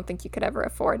that you don't think you could ever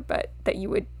afford, but that you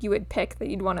would pick that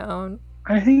you'd want to own?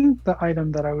 I think the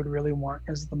item that I would really want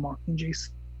is the Mockingjay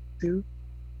suit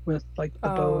with like the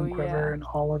bow and quiver and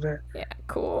all of it. Yeah,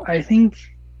 cool. I think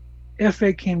if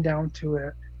it came down to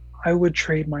it, I would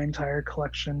trade my entire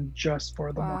collection just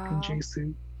for the Mockingjay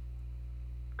suit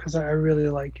because I really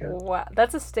like it. Wow,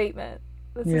 that's a statement.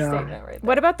 That's a statement right there.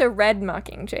 What about the red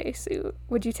Mockingjay suit?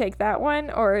 Would you take that one,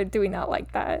 or do we not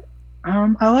like that?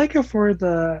 I like it for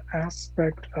the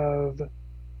aspect of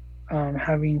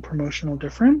having promotional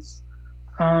difference.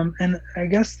 And I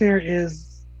guess there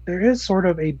is sort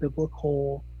of a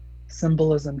biblical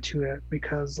symbolism to it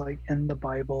because like in the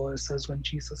Bible it says when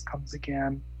Jesus comes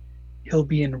again he'll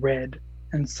be in red,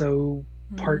 and so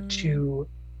part 2,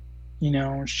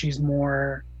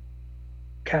 Katniss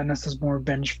is more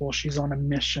vengeful, she's on a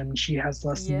mission, she has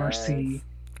less mercy,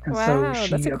 and so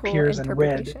she appears in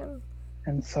red.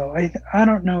 And so I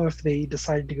don't know if they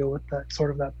decided to go with that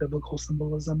sort of that biblical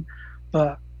symbolism,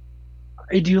 but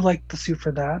I do like the suit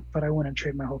for that, but I wouldn't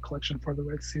trade my whole collection for the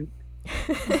red suit.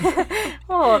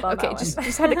 Okay,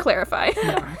 just had to clarify.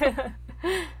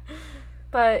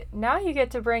 But now you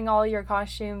get to bring all your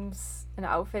costumes and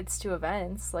outfits to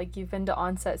events. Like you've been to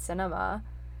Onset Cinema.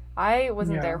 I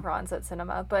wasn't there for Onset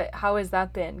Cinema, but how has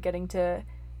that been, getting to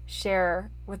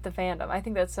share with the fandom? I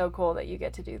think that's so cool that you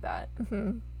get to do that.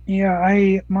 Mm-hmm.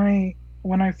 Yeah,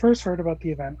 when I first heard about the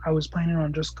event, I was planning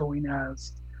on just going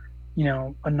as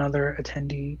another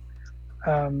attendee,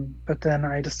 but then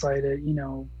I decided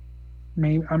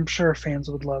maybe I'm sure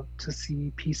fans would love to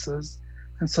see pieces,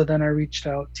 and so then I reached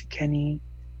out to Kenny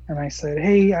and I said,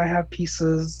 hey, I have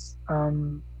pieces,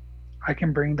 I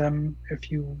can bring them if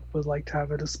you would like to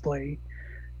have a display.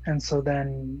 And so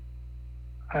then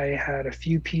I had a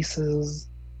few pieces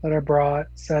that I brought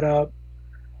set up.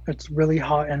 It's really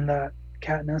hot in that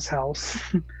Katniss house.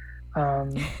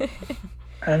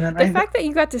 And then the fact that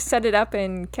you got to set it up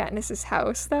in Katniss's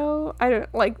house, though,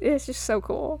 it's just so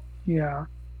cool. Yeah.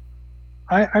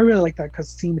 I really like that because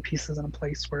seeing the pieces in a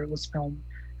place where it was filmed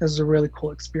is a really cool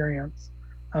experience.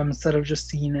 Instead of just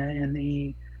seeing it in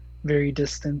a very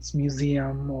distant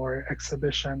museum or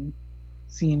exhibition,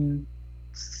 seeing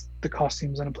the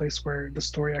costumes in a place where the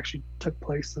story actually took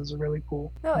place is really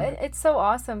cool. No, it's so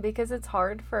awesome because it's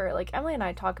hard for, like, Emily and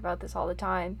I talk about this all the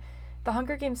time. The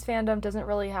Hunger Games fandom doesn't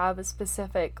really have a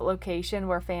specific location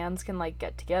where fans can like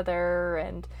get together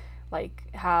and like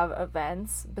have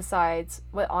events besides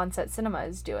what Onset Cinema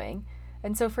is doing.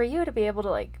 And so for you to be able to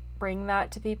like bring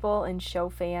that to people and show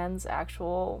fans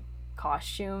actual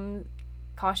costuming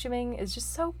is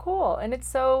just so cool. And it's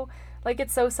so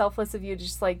selfless of you to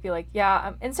just like be like,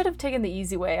 yeah, instead of taking the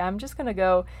easy way, I'm just gonna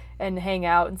go and hang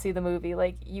out and see the movie.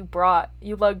 Like you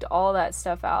lugged all that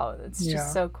stuff out. It's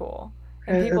just so cool.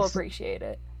 And people appreciate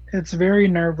it. It's very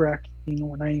nerve-wracking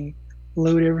when I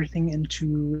load everything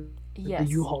into the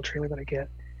U-Haul trailer that I get,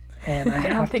 and I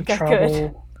have to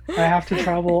travel I have to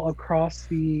travel across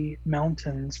the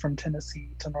mountains from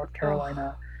Tennessee to North Oh,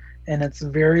 Carolina, and it's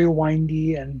very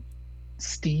windy and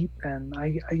steep, and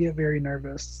I get very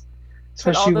nervous,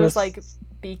 put all especially those with like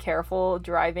be careful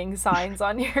driving signs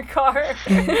on your car.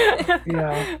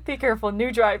 yeah, Be careful,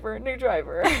 new driver, new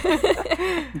driver.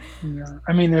 yeah.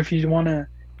 I mean, if you want to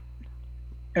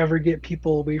ever get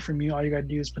people away from you, all you gotta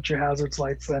do is put your hazard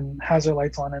lights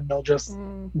on, and they'll just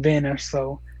Mm, vanish.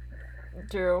 So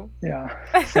true.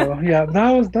 yeah, so yeah,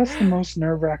 that's the most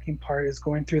nerve wracking part is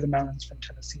going through the mountains from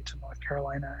Tennessee to North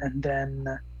Carolina, and then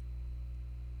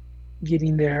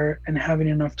getting there and having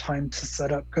enough time to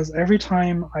set up. Because every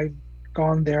time I've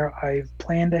gone there, I've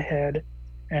planned ahead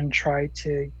and tried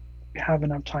to have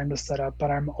enough time to set up.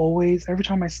 But I'm always every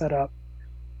time I set up,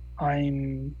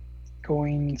 I'm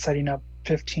setting up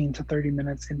 15 to 30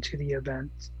 minutes into the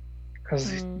event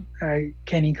because Mm.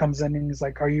 Kenny comes in and he's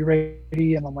like, "Are you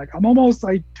ready?" And I'm like, "I'm almost.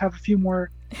 I have a few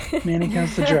more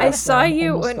mannequins to I dress, and saw I'm you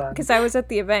almost when done." because I was at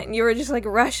the event and you were just like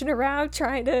rushing around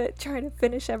trying to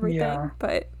finish Yeah, everything,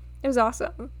 but it was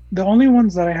awesome. the only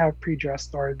ones that I have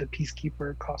pre-dressed are the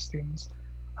Peacekeeper costumes.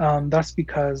 That's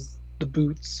because the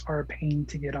boots are a pain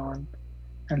to get on,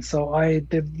 and so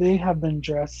they have been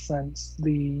dressed since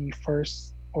the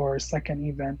first or second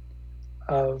event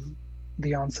of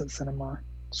the Onset Cinema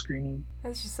screening.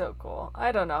 That's just so cool.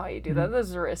 I don't know how you do that. Mhm. This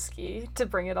is risky to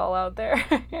bring it all out there.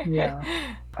 Yeah,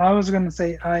 I was gonna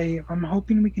say I'm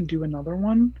hoping we can do another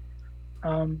one,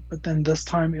 but then this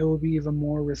time it will be even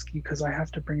more risky because I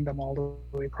have to bring them all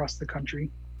the way across the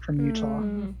country from Utah.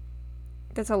 Mm,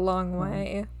 That's a long Um,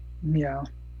 way. yeah,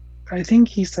 I think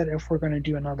he said if we're gonna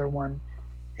do another one,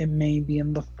 it may be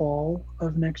in the fall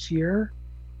of next year,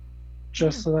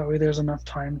 just mm, so that way there's enough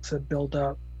time to build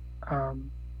up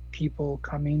um, people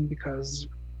coming because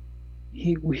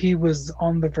he was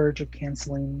on the verge of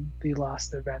canceling the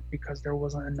last event because there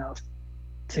wasn't enough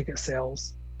ticket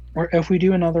sales. Or if we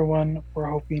do another one, we're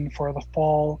hoping for the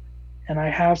fall. And I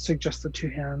have suggested to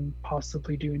him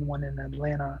possibly doing one in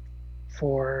Atlanta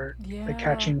for the yeah.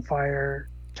 Catching Fire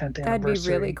 10th That'd be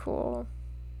really anniversary. cool.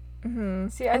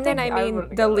 See, I And then think I I mean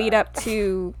wouldn't the go lead that. up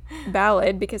to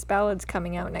Ballad because Ballad's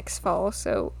coming out next fall,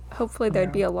 so hopefully there'd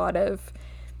Yeah. be a lot of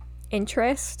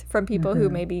interest from people who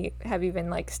Hmm. maybe have even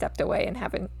like stepped away and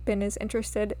haven't been as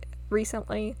interested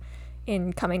recently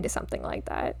in coming to something like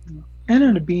that. And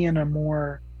it'd be in a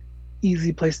more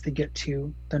easy place to get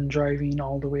to than driving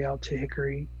all the way out to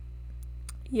Hickory.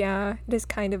 Yeah, it is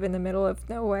kind of in the middle of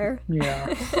nowhere.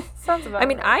 Yeah. Sounds I about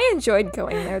mean, right. I enjoyed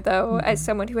going there though, as Hmm.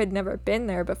 someone who had never been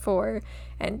there before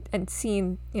and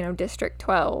seen, District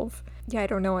 12. Yeah, I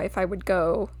don't know if I would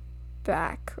go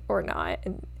back or not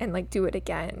and like do it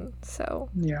again. So,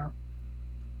 Yeah.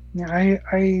 Yeah.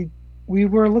 We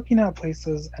were looking at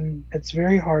places and it's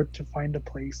very hard to find a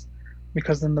place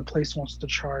because then the place wants to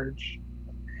charge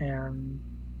and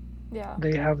Yeah.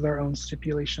 they have their own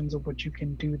stipulations of what you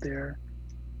can do there.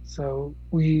 So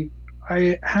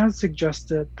I had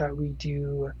suggested that we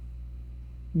do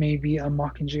maybe a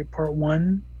Mockingjay Part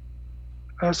One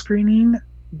screening,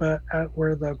 but at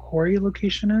where the quarry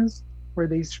location is,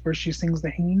 where she sings the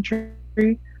Hanging Tree.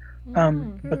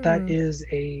 Mm. But that is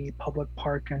a public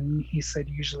park, and he said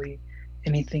usually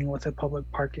anything with a public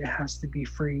park it has to be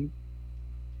free.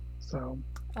 So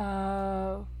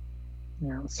Oh,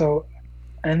 yeah. So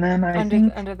and then I under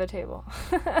think under the table.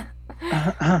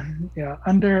 yeah,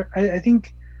 I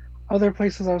think other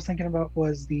places I was thinking about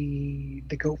was the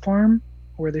goat farm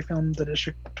where they filmed the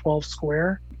District 12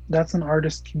 Square. That's an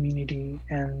artist community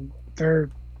and they're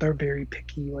very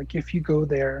picky. Like if you go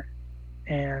there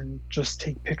and just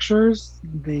take pictures,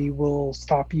 they will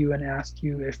stop you and ask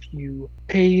you if you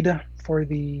paid for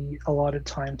the allotted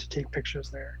time to take pictures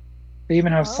there. They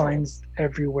even have Oh, signs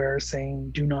everywhere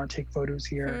saying do not take photos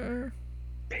here. hmm.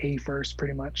 Pay first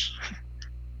pretty much.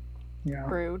 Yeah.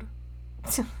 rude.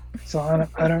 So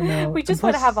I don't know. We And just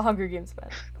want to have a plus, Hunger Games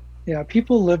event. yeah,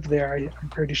 people live there, I'm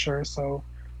pretty sure. So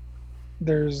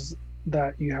there's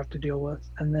that you have to deal with.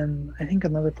 And then I think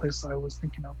another place I was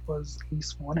thinking of was a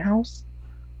Swan House,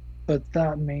 but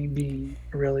that may be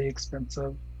really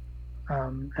expensive.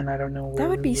 And I don't know That where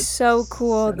would we be would so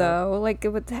cool set up. though. Like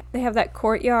they have that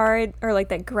courtyard or like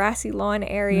that grassy lawn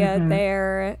area Hmm.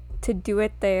 there to do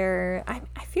it there. I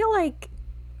feel like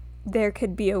there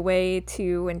could be a way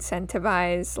to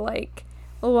incentivize like,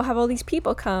 oh, we'll have all these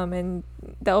people come and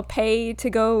they'll pay to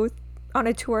go on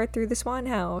a tour through the Swan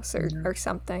House Yeah. or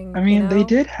something, I you mean, they know?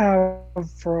 did have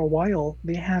for a while,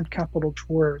 they had Capitol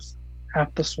tours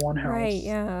at the Swan Right, House.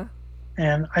 yeah.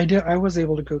 And I was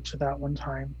able to go to that one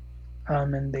time.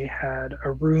 And they had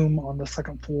a room on the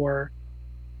second floor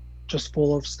just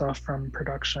full of stuff from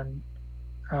production.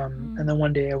 And then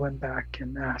one day I went back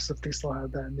and asked if they still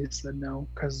had that, and they said no,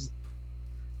 because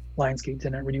Lionsgate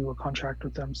didn't renew a contract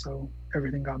with them, so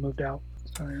everything got moved out.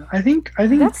 So yeah, I think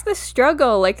that's the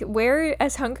struggle. Like, where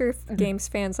as Hunger Games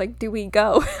fans, like, do we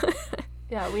go?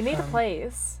 Yeah, we need a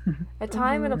place, a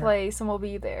time and a place, and we'll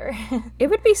be there. It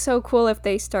would be so cool if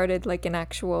they started like an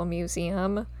actual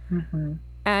museum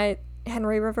at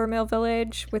Henry River Mill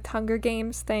Village with Hunger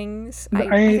Games things.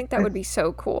 I think that would be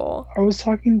so cool. I was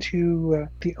talking to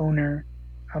the owner.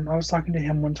 I was talking to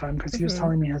him one time because he was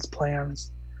telling me his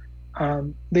plans.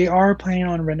 They are planning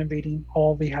on renovating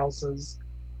all the houses,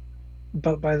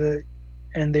 but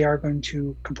and they are going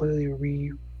to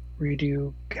completely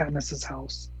redo Katniss's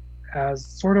house as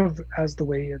sort of as the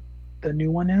way the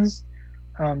new one is.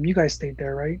 You guys stayed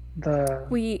there, right?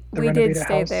 We did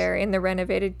stay there in the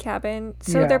renovated cabin.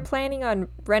 So they're planning on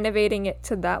renovating it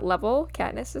to that level,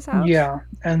 Katniss's house? Yeah,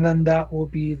 and then that will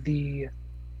be the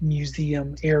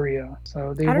museum area.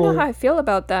 So I don't know how I feel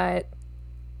about that.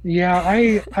 Yeah,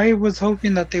 I was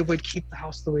hoping that they would keep the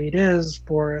house the way it is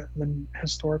for the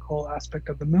historical aspect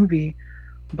of the movie,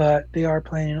 but they are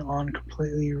planning on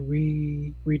completely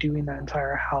redoing that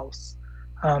entire house.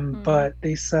 But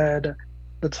they said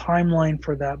the timeline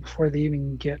for that before they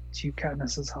even get to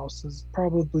Katniss's house is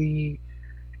probably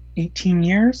 18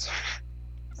 years.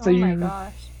 So my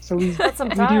gosh! So we have some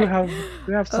time.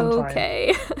 We have some time.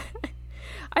 Okay.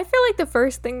 I feel like the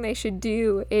first thing they should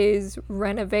do is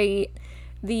renovate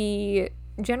the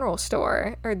general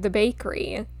store or the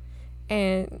bakery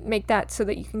and make that so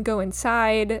that you can go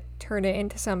inside, turn it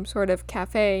into some sort of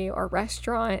cafe or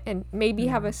restaurant, and maybe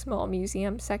have a small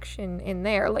museum section in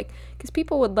there, like, because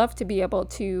people would love to be able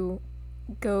to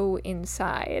go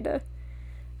inside.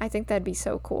 I think that'd be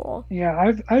so cool.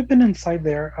 Yeah, I've been inside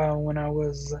there when I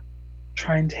was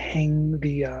trying to hang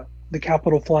the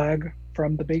Capitol flag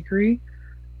from the bakery.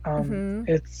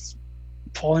 It's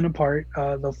falling apart.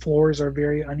 The floors are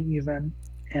very uneven,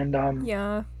 and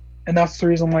and that's the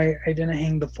reason why I didn't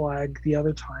hang the flag the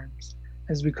other times,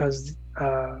 is because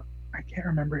I can't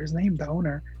remember his name, the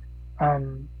owner,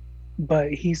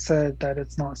 but he said that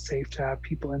it's not safe to have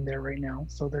people in there right now,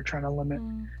 so they're trying to limit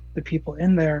the people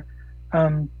in there.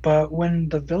 But when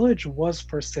the village was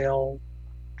for sale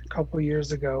a couple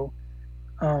years ago,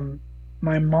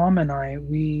 my mom and I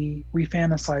we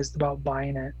fantasized about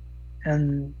buying it,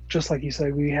 and just like you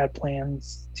said, we had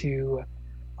plans to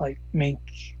like make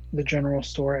the general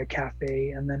store a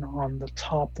cafe, and then on the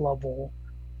top level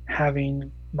having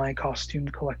my costume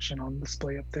collection on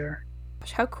display up there.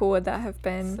 How cool would that have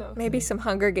been? So maybe some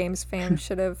Hunger Games fans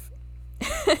should have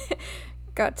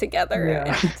got together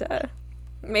and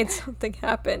made something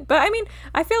happen. But I mean,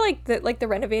 I feel like the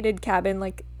renovated cabin,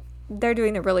 like, they're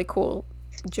doing a really cool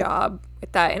job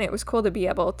with that, and it was cool to be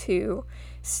able to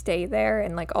stay there,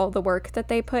 and like all the work that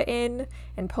they put in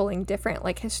and pulling different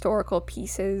like historical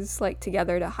pieces like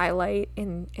together to highlight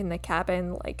in the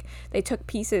cabin. Like, they took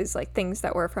pieces, like things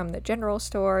that were from the general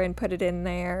store, and put it in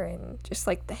there, and just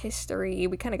like the history,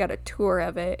 we kind of got a tour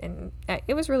of it, and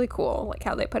it was really cool like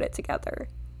how they put it together.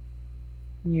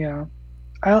 Yeah,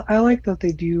 I like that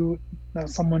they do that.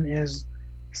 Someone is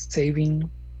saving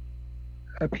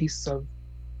a piece of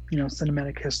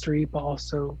cinematic history, but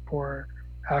also for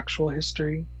actual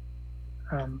history.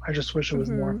 I just wish it was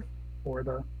more for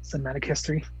the cinematic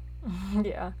history.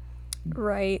 Yeah.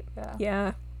 Right.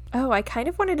 Yeah. Oh, I kind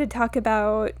of wanted to talk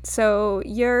about, so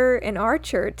you're an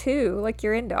archer too, like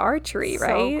you're into archery,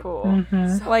 right? So cool.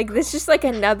 So like cool. This is just like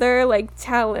another like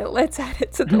talent. Let's add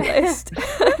it to the list.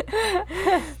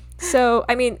 So,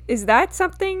 I mean, is that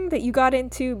something that you got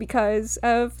into because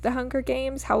of the Hunger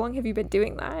Games? How long have you been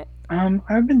doing that?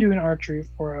 I've been doing archery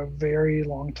for a very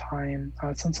long time,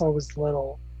 since I was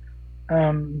little.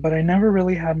 But I never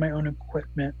really had my own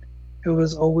equipment. It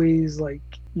was always like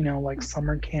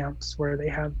summer camps where they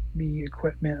had the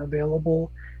equipment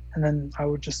available, and then I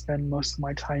would just spend most of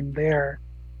my time there.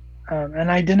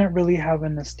 And I didn't really have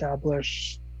an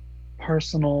established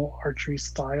personal archery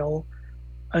style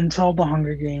until the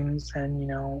Hunger Games,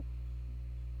 and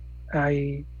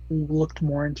I looked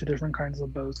more into different kinds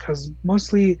of bows, because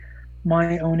mostly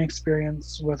my own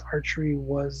experience with archery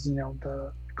was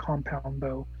the compound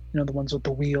bow, the ones with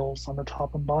the wheels on the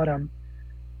top and bottom,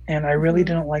 and I really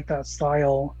didn't like that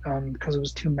style because it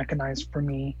was too mechanized for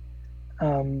me.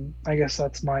 I guess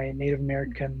that's my Native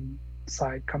American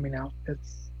side coming out.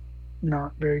 It's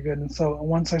not very good. And so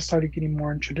once I started getting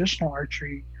more in traditional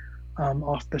archery,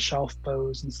 off the shelf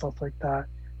bows and stuff like that,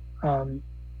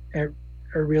 I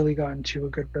really got into a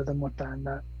good rhythm with that, and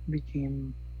that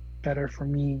became better for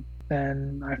me.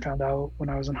 Then I found out when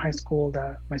I was in high school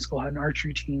that my school had an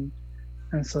archery team,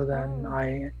 and so then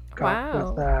got with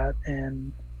Wow. that,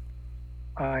 and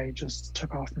I just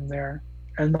took off from there.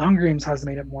 And the Hunger Games has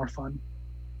made it more fun.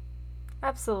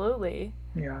 Absolutely.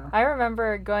 Yeah. I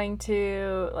remember going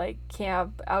to like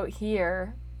camp out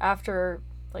here after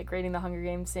like reading the Hunger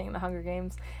Games, seeing the Hunger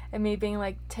Games, and me being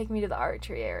like, "Take me to the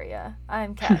archery area.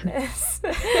 I'm Katniss."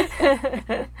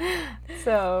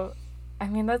 So, I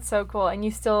mean, that's so cool. And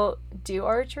you still do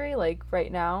archery like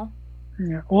right now?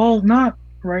 Yeah. Well, not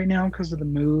right now because of the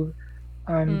move,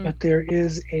 Mm. but there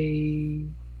is a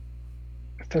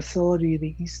facility,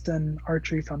 the Easton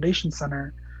Archery Foundation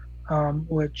Center,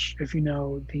 which, if you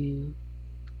know, the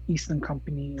Easton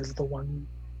Company is the one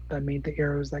that made the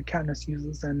arrows that Katniss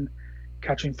uses in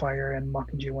Catching Fire and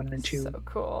Mockingjay 1 and So 2.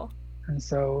 cool. And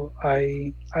so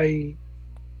I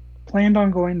planned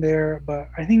on going there, but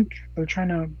I think they're trying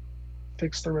to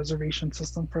fix the reservation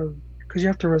system for because you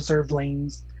have to reserve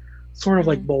lanes, sort of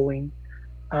like Mm. bowling.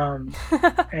 Um,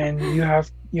 and you have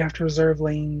to reserve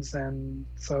lanes, and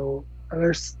so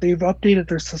they've updated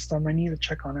their system. I need to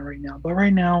check on it right now. But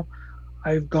right now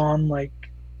I've gone like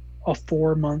a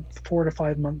 4 to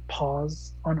 5 month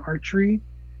pause on archery,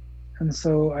 and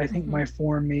so I think Mhm. my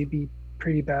form may be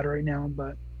pretty bad right now,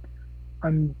 but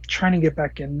I'm trying to get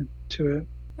back into it.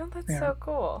 No, that's Yeah. so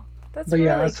cool. That's But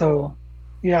yeah, really cool. so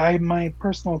yeah, I my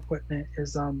personal equipment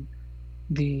is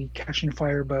the Catching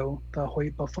Fire bow, the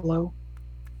Hoyt Buffalo.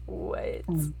 What?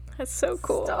 Um, That's so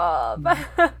cool. Stop.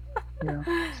 mm, yeah.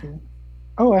 So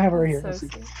oh, I have it right That's here.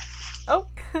 so Let's see. sweet. Oh.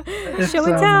 Show It's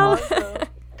and tell. Awesome.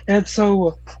 it's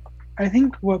so I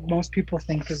think what most people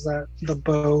think is that the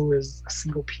bow is a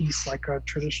single piece like a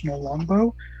traditional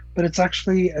longbow, but it's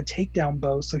actually a takedown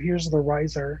bow. So here's the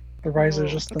riser. The riser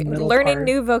is Oh. just the Okay, middle learning part.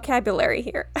 new vocabulary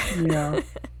here. Yeah.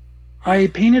 I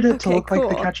painted it to Okay, look like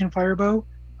the cool. Catching Fire bow.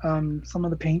 Some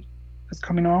of the paint is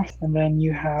coming off, and then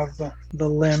you have the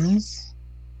limbs,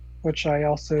 which I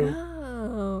also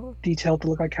Oh. detailed to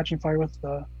look like Catching Fire with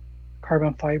the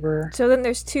carbon fiber. So then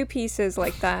there's two pieces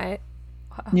like that.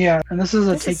 Wow. Yeah, and this is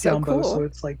a This is so takedown bow, so cool.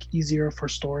 it's like easier for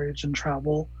storage and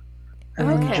travel. And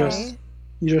then Yeah. Okay.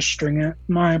 you just string it.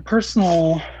 My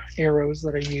personal arrows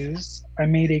that I use, I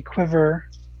made a quiver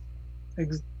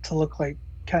to look like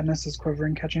Katniss's quiver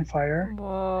in Catching Fire.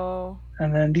 Whoa.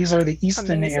 And then these are the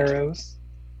Easton Amazing. arrows.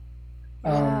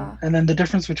 Yeah. And then the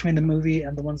difference between the movie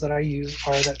and the ones that I use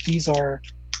are that these are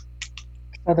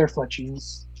feather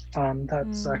fletchings.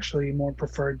 That's Mm. actually more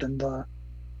preferred than the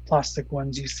plastic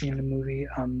ones you see in the movie,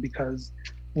 because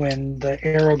when the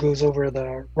arrow goes over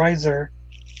the riser,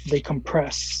 they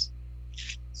compress,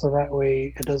 so that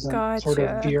way it doesn't sort of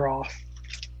Gotcha. veer off.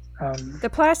 The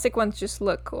plastic ones just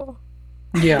look cool.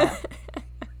 Yeah,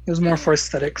 it was more for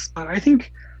aesthetics, but I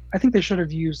think they should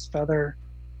have used feather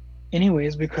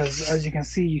anyways, because as you can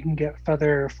see, you can get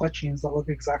feather fletchings that look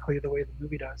exactly the way the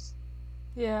movie does.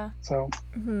 Yeah. So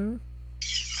Hmm.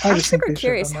 I I'm just think super they should have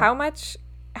curious. done that.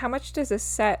 How much does a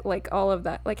set like all of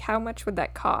that? Like how much would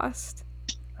that cost?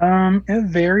 It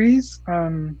varies.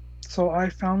 So I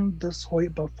found this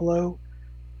Hoyt Buffalo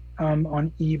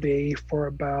on eBay for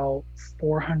about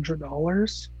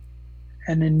 $400,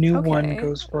 and a new one Okay.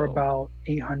 goes for Whoa. about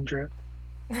 800.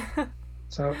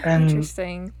 So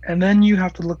Interesting. and then you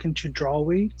have to look into draw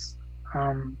weights,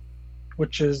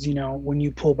 which is when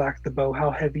you pull back the bow,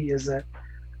 how heavy is it?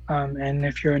 And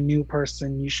if you're a new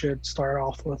person, you should start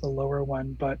off with a lower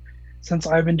one. But since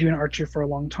I've been doing archery for a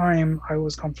long time, I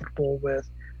was comfortable with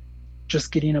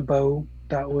just getting a bow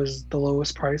that was the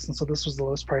lowest price, and so this was the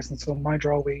lowest price, and so my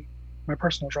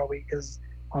personal draw weight is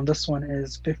on this one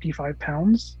is 55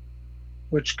 pounds,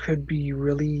 which could be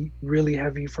really really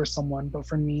heavy for someone, but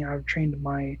for me, I've trained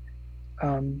my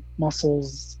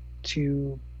muscles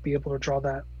to be able to draw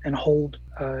that and hold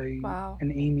Wow.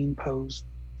 an aiming pose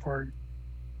for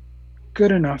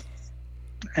good enough.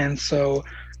 And so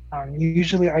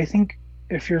usually I think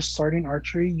if you're starting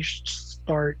archery, you should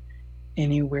start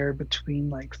anywhere between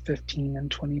like 15 and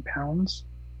 20 pounds.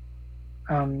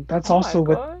 That's Oh my also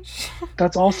what gosh.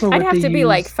 I'd they have to be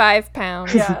like use. 5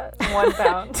 pounds. Yeah, 1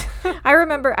 pound. I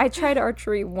remember I tried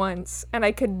archery once and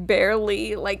I could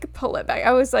barely like pull it back.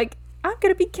 I was like, I'm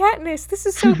gonna be Katniss. This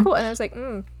is so cool. And I was like,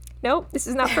 nope, this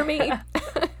is not for me.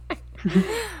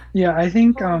 Yeah, I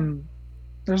think Oh.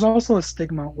 there's also a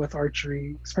stigma with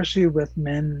archery, especially with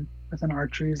men within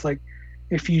archery. Is like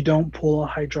if you don't pull a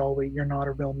high draw weight, you're not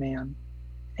a real man,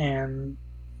 and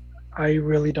I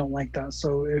really don't like that.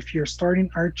 So if you're starting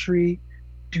archery,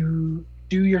 do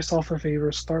yourself a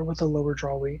favor, start with a lower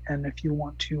draw weight, and if you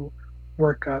want to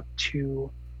work up to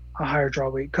a higher draw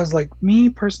weight, because like me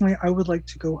personally, I would like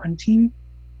to go hunting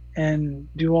and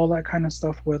do all that kind of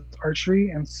stuff with archery,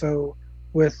 and so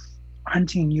with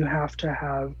hunting, you have to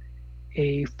have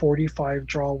a 45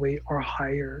 draw weight or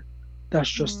higher. That's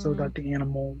just so that the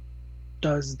animal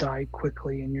does die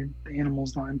quickly and the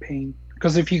animal's not in pain.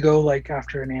 Because if you go like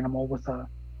after an animal with a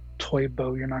toy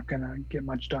bow, you're not gonna get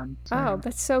much done. So, wow,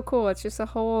 that's so cool. It's just a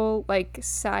whole like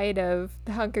side of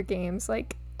the Hunger Games,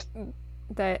 like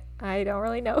that I don't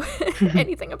really know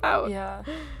anything about.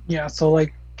 Yeah, so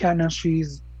like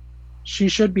Katniss, she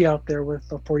should be out there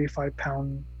with a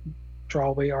 45-pound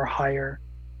draw weight or higher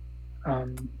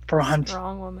for a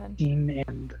hunting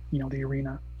and the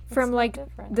arena. From like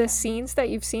the scenes that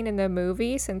you've seen in the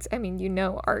movie, since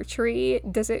archery,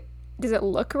 does it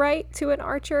look right to an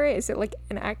archer? Is it like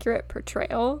an accurate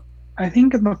portrayal? I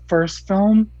think in the first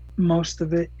film, most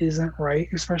of it isn't right.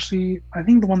 Especially, I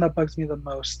think the one that bugs me the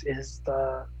most is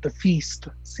the feast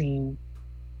scene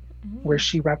where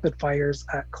she rapid fires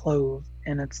at Clove,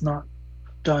 and it's not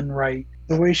done right.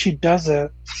 The way she does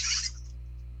it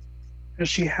is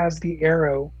she has the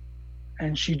arrow,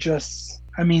 and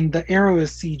the arrow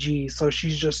is CG, so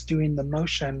she's just doing the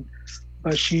motion,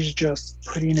 but she's just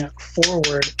putting it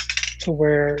forward to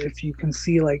where, if you can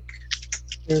see, like,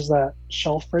 there's that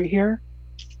shelf right here.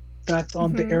 That's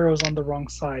on the arrow's on the wrong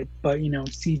side, but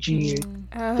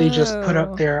CG, they just put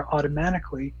up there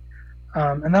automatically.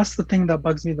 And that's the thing that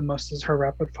bugs me the most is her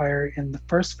rapid fire in the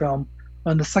first film.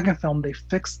 In the second film, they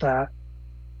fixed that,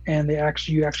 and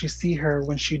you actually see her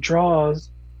when she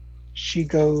draws. She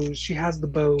has the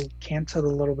bow canted a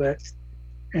little bit,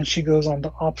 and she goes on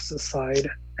the opposite side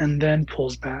and then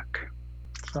pulls back.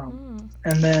 So,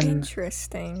 and then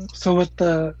interesting. So with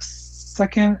the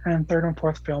second and third and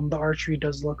fourth film, the archery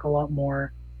does look a lot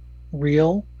more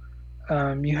real.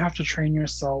 You have to train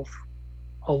yourself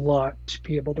a lot to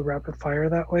be able to rapid fire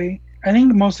that way. I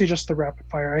think mostly just the rapid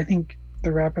fire. I think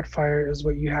the rapid fire is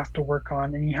what you have to work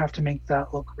on, and you have to make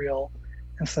that look real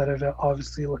instead of it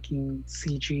obviously looking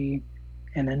CG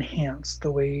and enhanced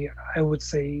the way I would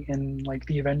say in like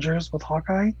the Avengers with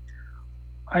Hawkeye.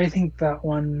 I think that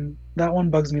one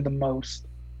bugs me the most,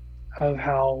 of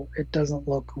how it doesn't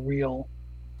look real,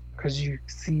 because you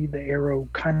see the arrow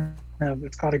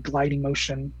it's got a gliding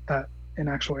motion that an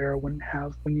actual arrow wouldn't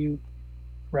have when you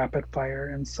rapid fire.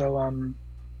 And so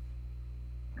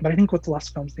but I think with the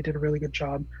last films they did a really good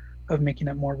job of making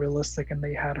it more realistic, and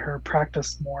they had her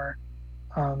practice more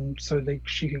so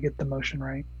she could get the motion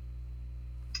right.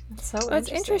 It's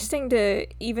interesting to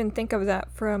even think of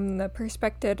that from the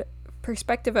perspective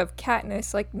of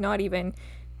Katniss, like not even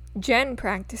Jen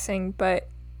practicing, but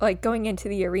like going into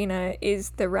the arena. Is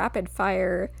the rapid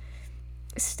fire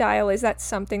style, is that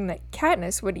something that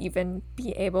Katniss would even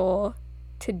be able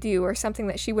to do, or something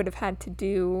that she would have had to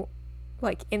do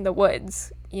like in the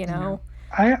woods, Yeah.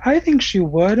 I think she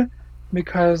would,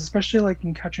 because especially like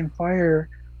in Catching Fire,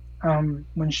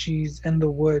 when she's in the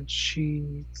woods,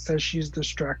 she says she's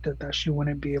distracted, that she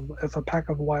wouldn't be able, if a pack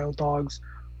of wild dogs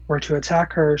were to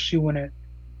attack her, she wouldn't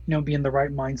be in the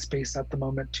right mind space at the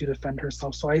moment to defend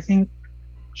herself. So I think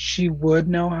she would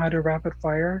know how to rapid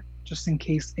fire just in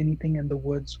case anything in the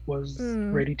woods was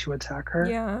ready to attack her.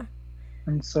 Yeah.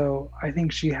 And so I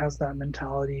think she has that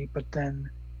mentality, but then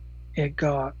it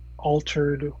got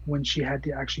altered when she had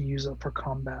to actually use it for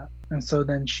combat. And so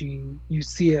then you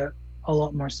see it a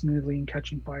lot more smoothly in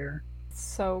Catching Fire.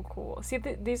 So cool. See,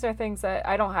 these are things that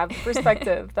I don't have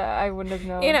perspective that I wouldn't have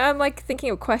known. I'm like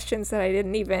thinking of questions that I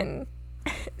didn't even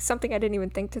something I didn't even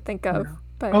think of. Yeah.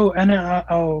 But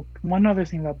one other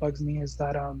thing that bugs me is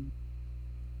that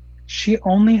she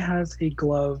only has a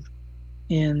glove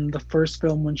in the first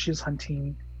film when she's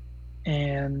hunting,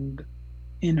 and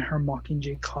in her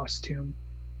Mockingjay costume.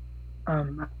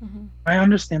 I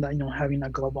understand that having a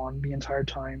glove on the entire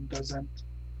time doesn't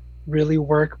really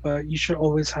work, but you should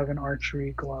always have an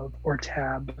archery glove or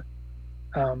tab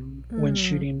when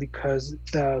shooting, because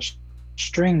the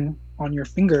string on your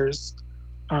fingers,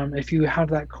 if you have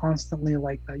that constantly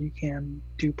like that, you can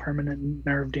do permanent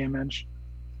nerve damage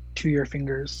to your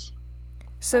fingers.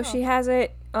 So she has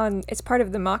it on, it's part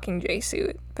of the Mockingjay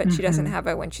suit, but she doesn't have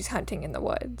it when she's hunting in the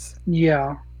woods.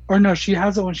 Yeah. Or no, she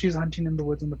has it when she's hunting in the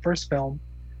woods in the first film,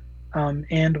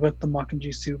 and with the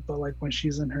Mockingjay suit, but like when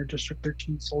she's in her District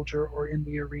 13 soldier or in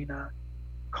the arena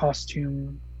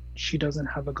costume, she doesn't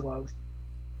have a glove.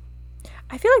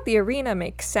 I feel like the arena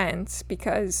makes sense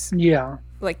because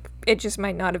like it just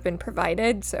might not have been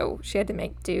provided, so she had to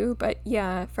make do. But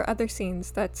yeah, for other scenes,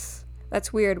 that's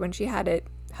weird when she had it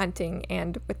hunting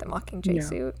and with the Mockingjay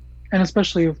suit. And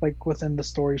especially if like within the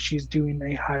story she's doing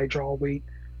a high draw weight,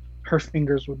 her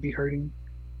fingers would be hurting.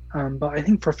 But I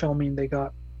think for filming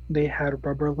they had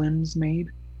rubber limbs made,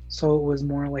 so it was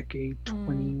more like a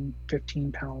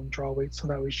 15 pound draw weight, so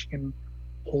that way she can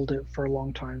hold it for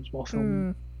long times while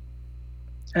filming.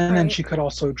 And then Right. she could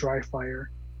also dry fire,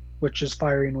 which is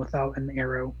firing without an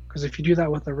arrow. Because if you do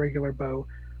that with a regular bow,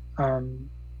 um,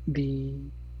 the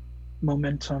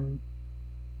momentum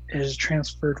is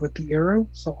transferred with the arrow,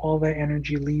 so all that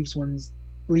energy leaves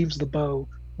the bow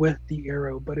with the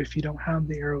arrow. But if you don't have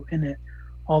the arrow in it,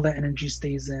 all that energy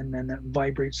stays in and it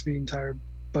vibrates the entire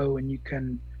bow,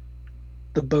 and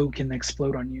the bow can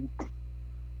explode on you.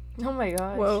 Oh my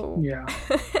gosh. Whoa. Yeah.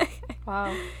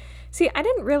 Wow. See, I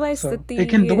didn't realize So that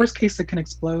the worst case, it can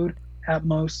explode. At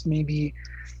most, maybe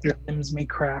your limbs may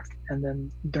crack and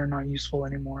then they're not useful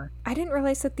anymore. I didn't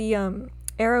realize that the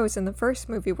arrows in the first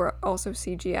movie were also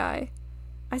CGI.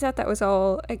 I thought that was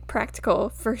all like practical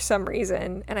for some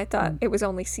reason, and I thought it was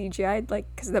only CGI, like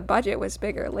because the budget was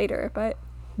bigger later. But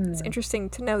it's interesting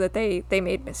to know that they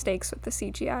made mistakes with the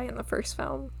CGI in the first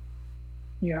film.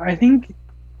 Yeah, I think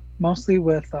mostly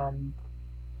with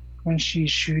when she's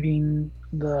shooting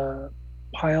the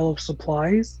pile of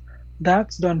supplies,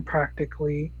 that's done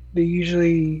practically. They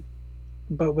usually,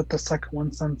 but with the second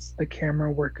one, since the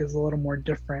camera work is a little more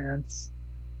different, it's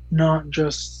not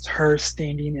just her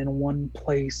standing in one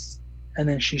place and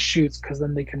then she shoots, because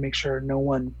then they can make sure no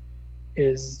one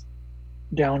is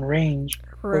downrange.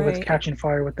 But with Right. Catching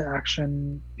Fire, with the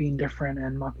action being different,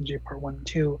 and Mockingjay Part 1 and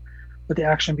 2, with the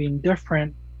action being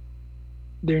different,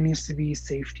 there needs to be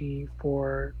safety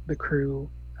for the crew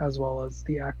as well as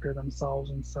the actor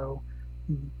themselves, and so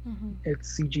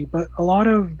it's CG. But a lot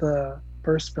of the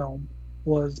first film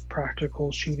was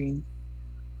practical shooting,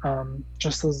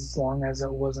 just as long as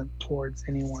it wasn't towards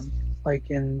anyone. Like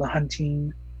in the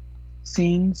hunting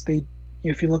scenes,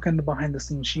 if you look in the behind the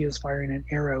scenes, she is firing an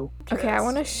arrow. Okay, I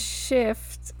want to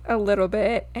shift a little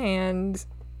bit, and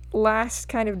last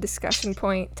kind of discussion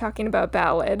point, talking about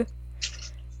Ballad.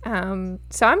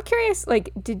 So I'm curious,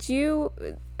 like, did you,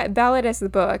 Ballad as the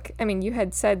book, I mean, you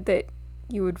had said that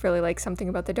you would really like something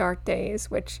about the Dark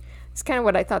Days, which is kind of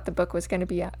what I thought the book was going to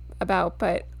be about,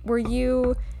 but were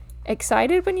you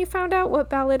excited when you found out what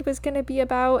Ballad was going to be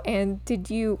about, and did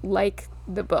you like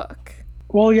the book?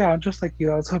 Well, yeah, just like you,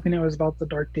 I was hoping it was about the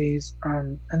Dark Days,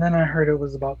 and then I heard it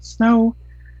was about snow,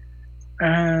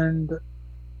 and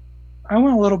I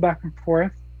went a little back and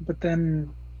forth, but then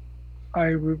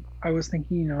I was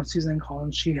thinking, Suzanne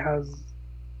Collins, she has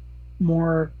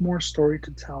more story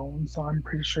to tell, and so I'm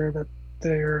pretty sure that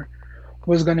there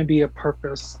was going to be a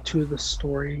purpose to the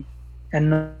story,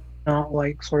 and not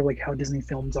like sort of like how Disney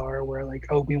films are, where like,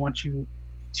 oh, we want you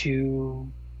to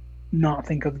not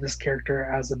think of this character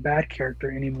as a bad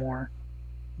character anymore,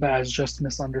 but as just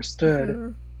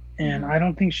misunderstood. And I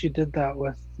don't think she did that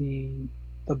with the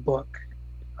book.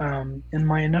 In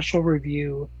my initial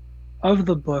review of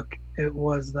the book, it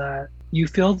was that you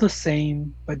feel the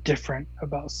same but different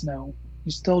about Snow.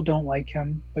 You still don't like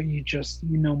him, but you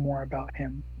know more about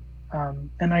him.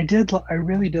 And I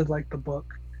really did like the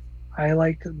book. I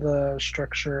liked the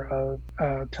structure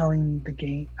of telling the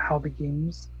game how the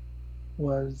games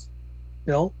was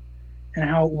built, and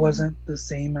how it wasn't the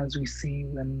same as we see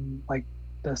in like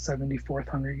the 74th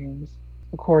Hunger Games.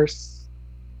 Of course,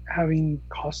 having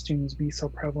costumes be so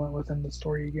prevalent within the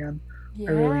story again,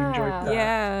 I really enjoyed that.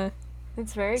 Yeah,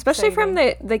 it's very especially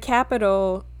exciting. from the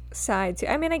Capitol side too.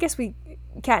 I mean, I guess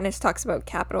Katniss talks about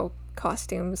Capitol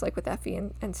costumes like with Effie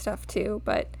and stuff too,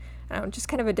 but I don't know, just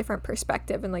kind of a different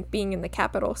perspective, and like being in the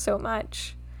Capitol so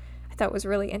much, I thought was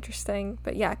really interesting.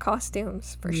 But yeah,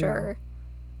 costumes for sure.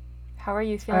 How are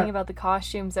you feeling about the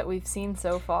costumes that we've seen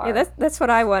so far? Yeah, that's what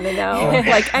I want to know.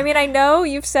 Like, I mean, I know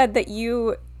you've said that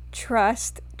you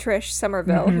trust Trish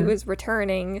Somerville, who is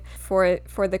returning for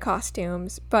the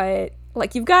costumes, but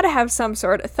like you've got to have some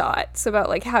sort of thoughts about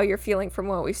like how you're feeling from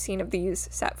what we've seen of these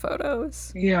set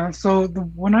photos. Yeah, so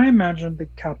when I imagined the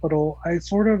Capitol, I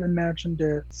sort of imagined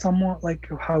it somewhat like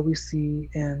how we see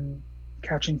in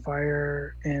Catching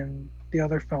Fire and the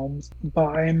other films,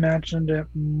 but I imagined it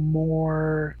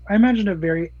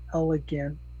very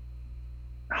elegant,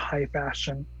 high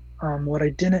fashion. What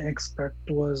I didn't expect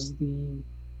was the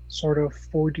sort of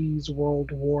 40s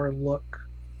World War look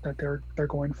that they're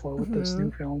going for with this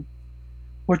new film,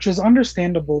 which is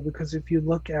understandable, because if you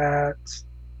look at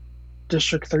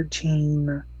District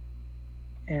 13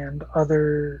 and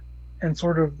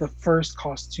sort of the first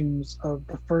costumes of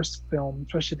the first film,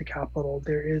 especially the Capitol,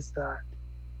 there is that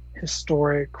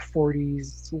historic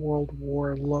 40s World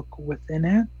War look within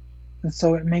it. And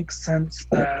so it makes sense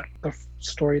that the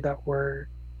story that we're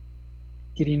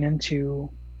getting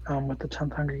into with the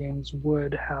 10th Hunger Games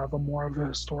would have a more of a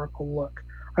historical look.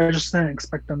 I just didn't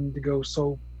expect them to go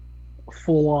so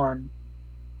full on,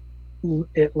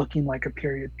 it looking like a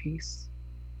period piece.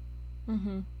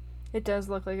 It does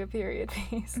look like a period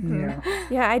piece. Yeah.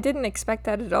 Yeah, I didn't expect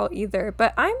that at all either,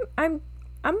 but I'm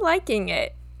liking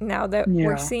it now that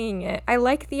we're seeing it. I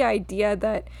like the idea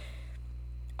that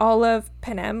all of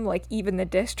Panem, like even the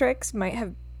districts, might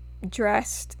have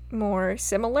dressed more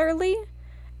similarly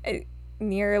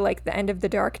near like the end of the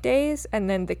Dark Days, and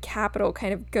then the capital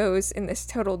kind of goes in this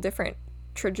total different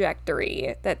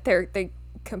trajectory that they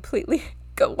completely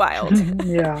go wild.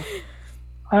 Yeah.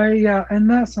 In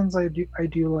that sense, I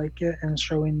do like it, and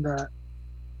showing that,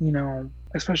 you know,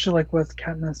 especially like with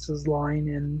Katniss's line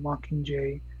in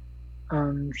Mockingjay,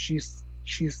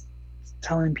 she's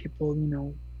telling people, you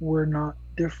know, we're not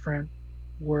different,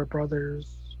 we're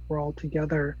brothers, we're all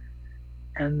together,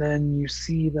 and then you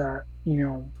see that, you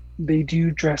know, they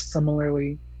do dress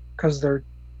similarly because they're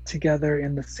together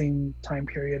in the same time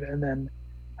period, and then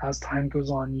as time goes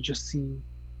on, you just see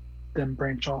them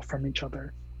branch off from each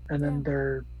other. And then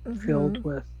they're filled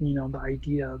with, you know, the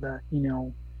idea that, you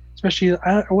know, especially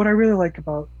what I really like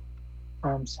about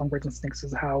Songbirds and Snakes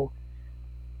is how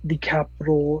the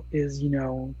capital is, you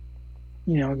know,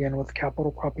 again with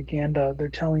capital propaganda, they're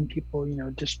telling people, you know,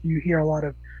 just you hear a lot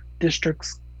of district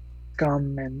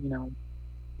scum and, you know,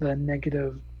 the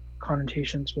negative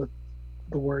connotations with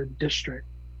the word district,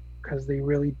 because they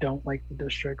really don't like the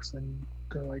districts, and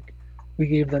they're like, we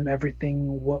gave them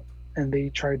everything, and they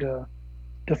try to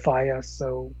defy us,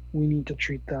 so we need to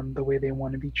treat them the way they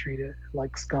want to be treated,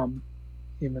 like scum,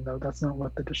 even though that's not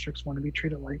what the districts want to be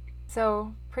treated like.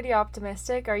 So, pretty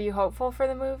optimistic. Are you hopeful for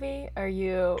the movie?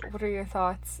 What are your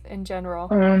thoughts in general?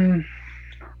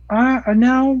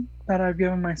 Now that I've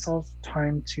given myself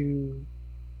time to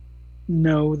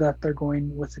know that they're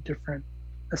going with a different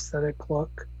aesthetic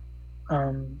look,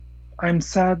 I'm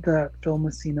sad that Phil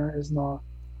Messina is not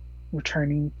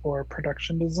returning for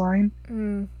production design.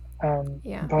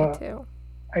 Yeah, but me too.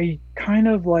 I kind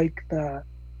of like that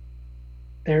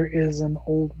there is an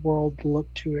old world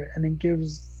look to it, and it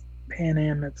gives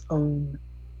Panem its own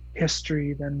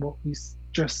history than what we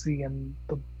just see in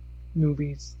the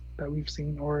movies that we've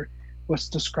seen or what's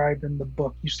described in the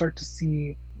book. You start to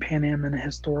see Panem in a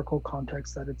historical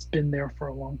context, that it's been there for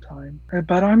a long time.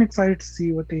 But I'm excited to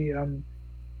see what they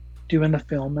do in the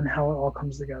film and how it all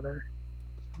comes together.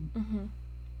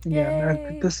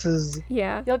 Yay. This is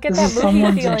you'll get this that is movie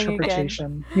someone's feeling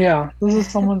interpretation. again. Yeah, this is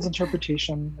someone's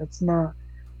interpretation. It's not,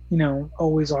 you know,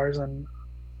 always ours. And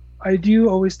I do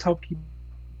always tell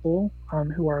people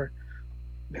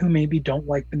who maybe don't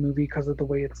like the movie because of the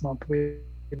way it's not the way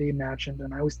they imagined,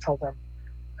 and I always tell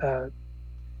them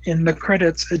in the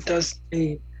credits it does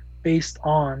say based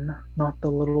on, not the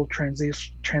literal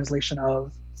translation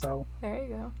of. So there you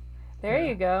go. There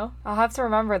you go. I'll have to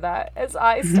remember that as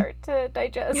I start to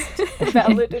digest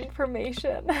valid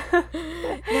information. No,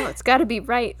 it's got to be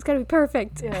right. It's got to be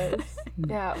perfect. Yes.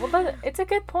 Yeah. Well, it's a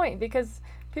good point, because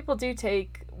people do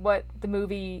take what the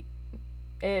movie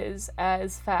is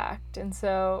as fact, and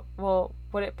so, well,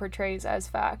 what it portrays as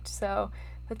fact. So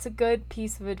that's a good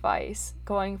piece of advice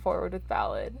going forward with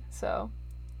Valid. So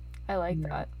I like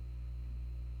that.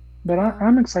 But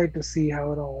I'm excited to see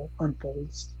how it all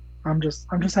unfolds. I'm just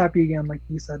happy again, like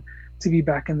you said, to be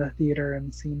back in the theater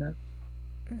and seeing it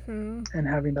and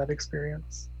having that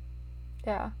experience.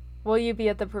 Yeah. Will you be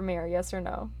at the premiere? Yes or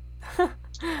no?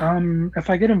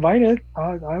 If I get invited,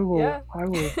 I will. Yeah. I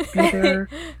will be there,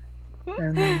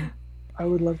 and I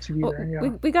would love to be there. Yeah.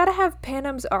 We gotta have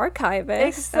Panem's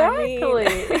archivist.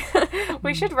 Exactly.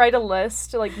 We should write a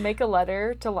list, like make a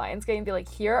letter to Lionsgate and be like,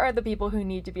 here are the people who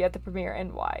need to be at the premiere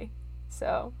and why.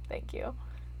 So thank you.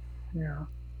 Yeah.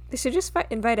 They should just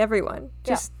invite everyone.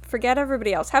 Just forget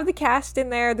everybody else. Have the cast in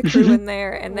there, the crew in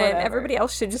there, and then everybody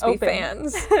else should just be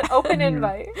fans. Open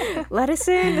invite. Let us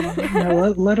in.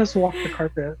 Let us walk the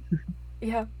carpet.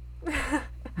 Yeah.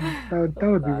 That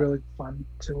would be really fun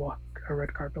to walk a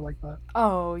red carpet like that.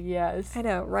 Oh, yes. I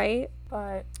know, right?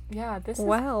 But, yeah, this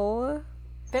has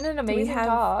been an amazing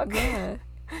talk.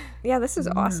 Yeah, this is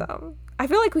awesome. I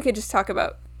feel like we could just talk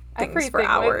about things for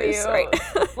hours, right?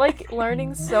 Like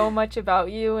learning so much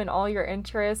about you and all your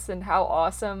interests and how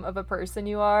awesome of a person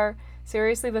you are.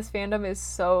 Seriously, this fandom is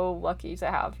so lucky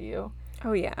to have you.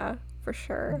 Oh yeah, for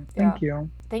sure. Thank you.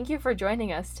 Thank you for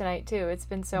joining us tonight too. It's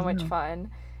been so much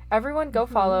fun. Everyone go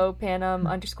follow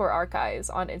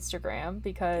Panem_archives on Instagram,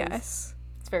 because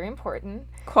it's very important.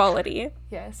 Quality.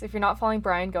 Yes. If you're not following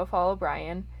Brian, go follow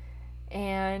Brian.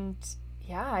 And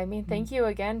yeah, I mean, thank you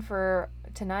again for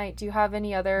tonight. Do you have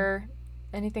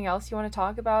anything else you want to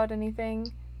talk about?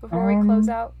 Anything before we close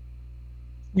out?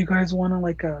 You guys want to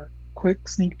like a quick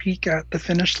sneak peek at the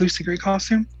finished Lucy Gray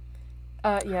costume?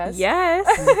 Yes.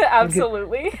 Yes.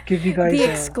 Absolutely. Give you guys the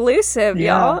exclusive,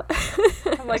 y'all.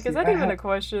 I'm like, is that even a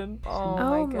question?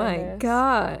 Oh my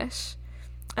gosh.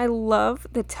 I love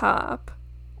the top.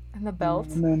 And the belt.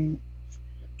 And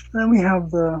then we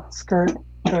have the skirt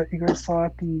that you guys saw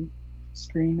at the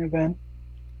screen event.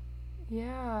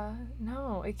 Yeah,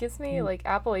 no, it gives me like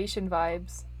Appalachian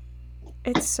vibes.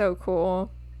 It's so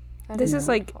cool. This is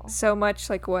like so much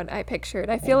like what I pictured.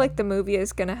 I feel like the movie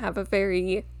is gonna have a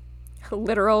very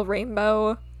literal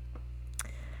rainbow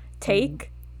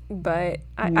take, but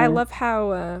I love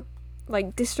how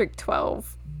like District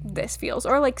 12 this feels,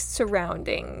 or like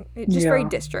surrounding, just very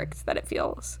district that it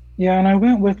feels. Yeah, and I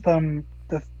went with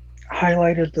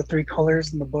highlighted the 3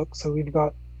 colors in the book. So we've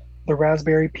got the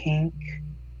raspberry pink,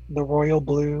 the royal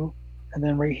blue, and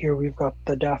then right here we've got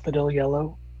the daffodil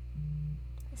yellow.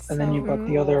 And then you've got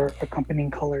the other accompanying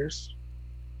colors.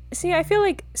 See, I feel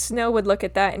like Snow would look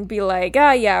at that and be like,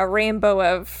 "Ah, yeah, a rainbow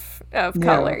of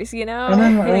colors," you know? And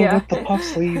then with the puff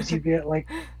sleeves, you get like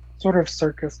sort of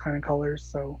circus kind of colors.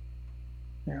 So,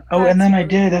 yeah. Oh, that's and then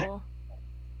really cool.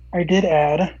 I did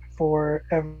add for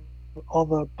all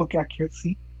the book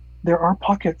accuracy, there are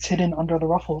pockets hidden under the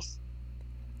ruffles.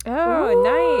 Oh, ooh,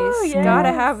 nice. Yes.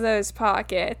 Gotta have those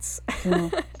pockets. Yeah.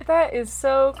 That is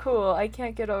so cool. I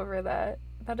can't get over that.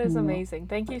 That is amazing.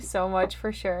 Thank you so much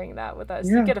for sharing that with us.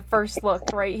 You get a first look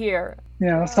right here.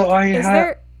 Yeah, so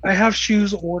I have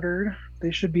shoes ordered.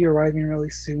 They should be arriving really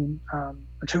soon.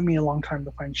 It took me a long time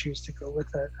to find shoes to go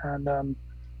with it. And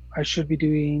I should be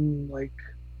doing like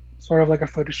sort of like a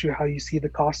photo shoot, how you see the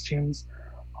costumes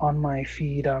on my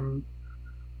feed.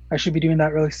 I should be doing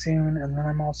that really soon. And then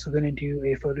I'm also going to do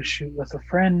a photo shoot with a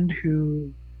friend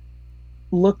who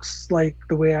looks like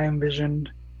the way I envisioned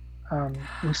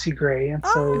Lucy Gray. And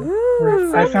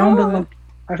so I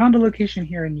found a location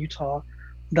here in Utah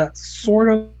that sort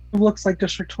of looks like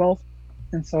District 12.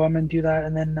 And so I'm going to do that.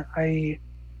 And then I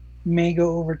may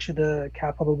go over to the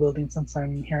Capitol building since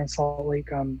I'm here in Salt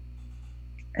Lake. And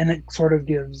it sort of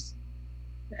gives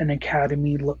an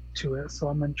academy look to it. So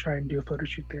I'm going to try and do a photo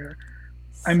shoot there.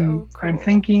 I'm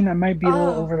thinking I might be a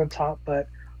little over the top, but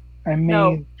I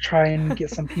may try and get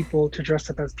some people to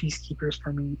dress up as peacekeepers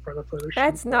for me for the photo shoot.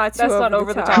 That's not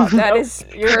over the top. That is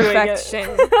perfection.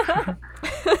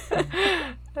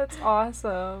 That's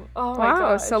awesome. Oh my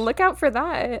gosh. So look out for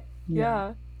that.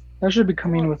 Yeah. That should be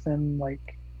coming within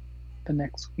like the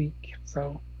next week.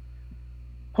 So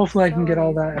hopefully I can get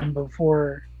all that in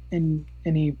before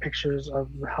any pictures of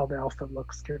how the outfit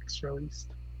looks gets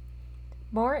released.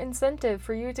 More incentive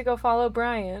for you to go follow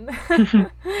Brian. If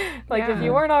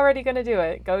you weren't already going to do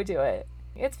it, go do it.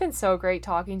 It's been so great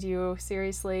talking to you.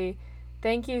 Seriously,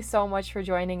 thank you so much for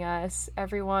joining us.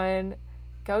 Everyone,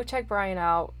 go check Brian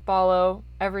out. Follow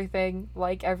everything,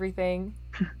 like everything.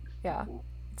 Yeah,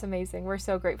 it's amazing. We're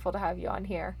so grateful to have you on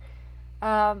here.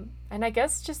 And I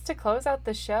guess just to close out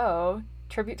the show,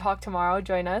 Tribute Talk tomorrow.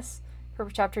 Join us for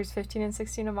chapters 15 and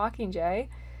 16 of Mockingjay.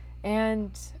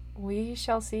 And we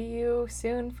shall see you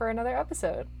soon for another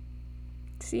episode.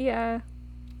 See ya.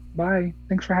 Bye.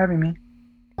 Thanks for having me.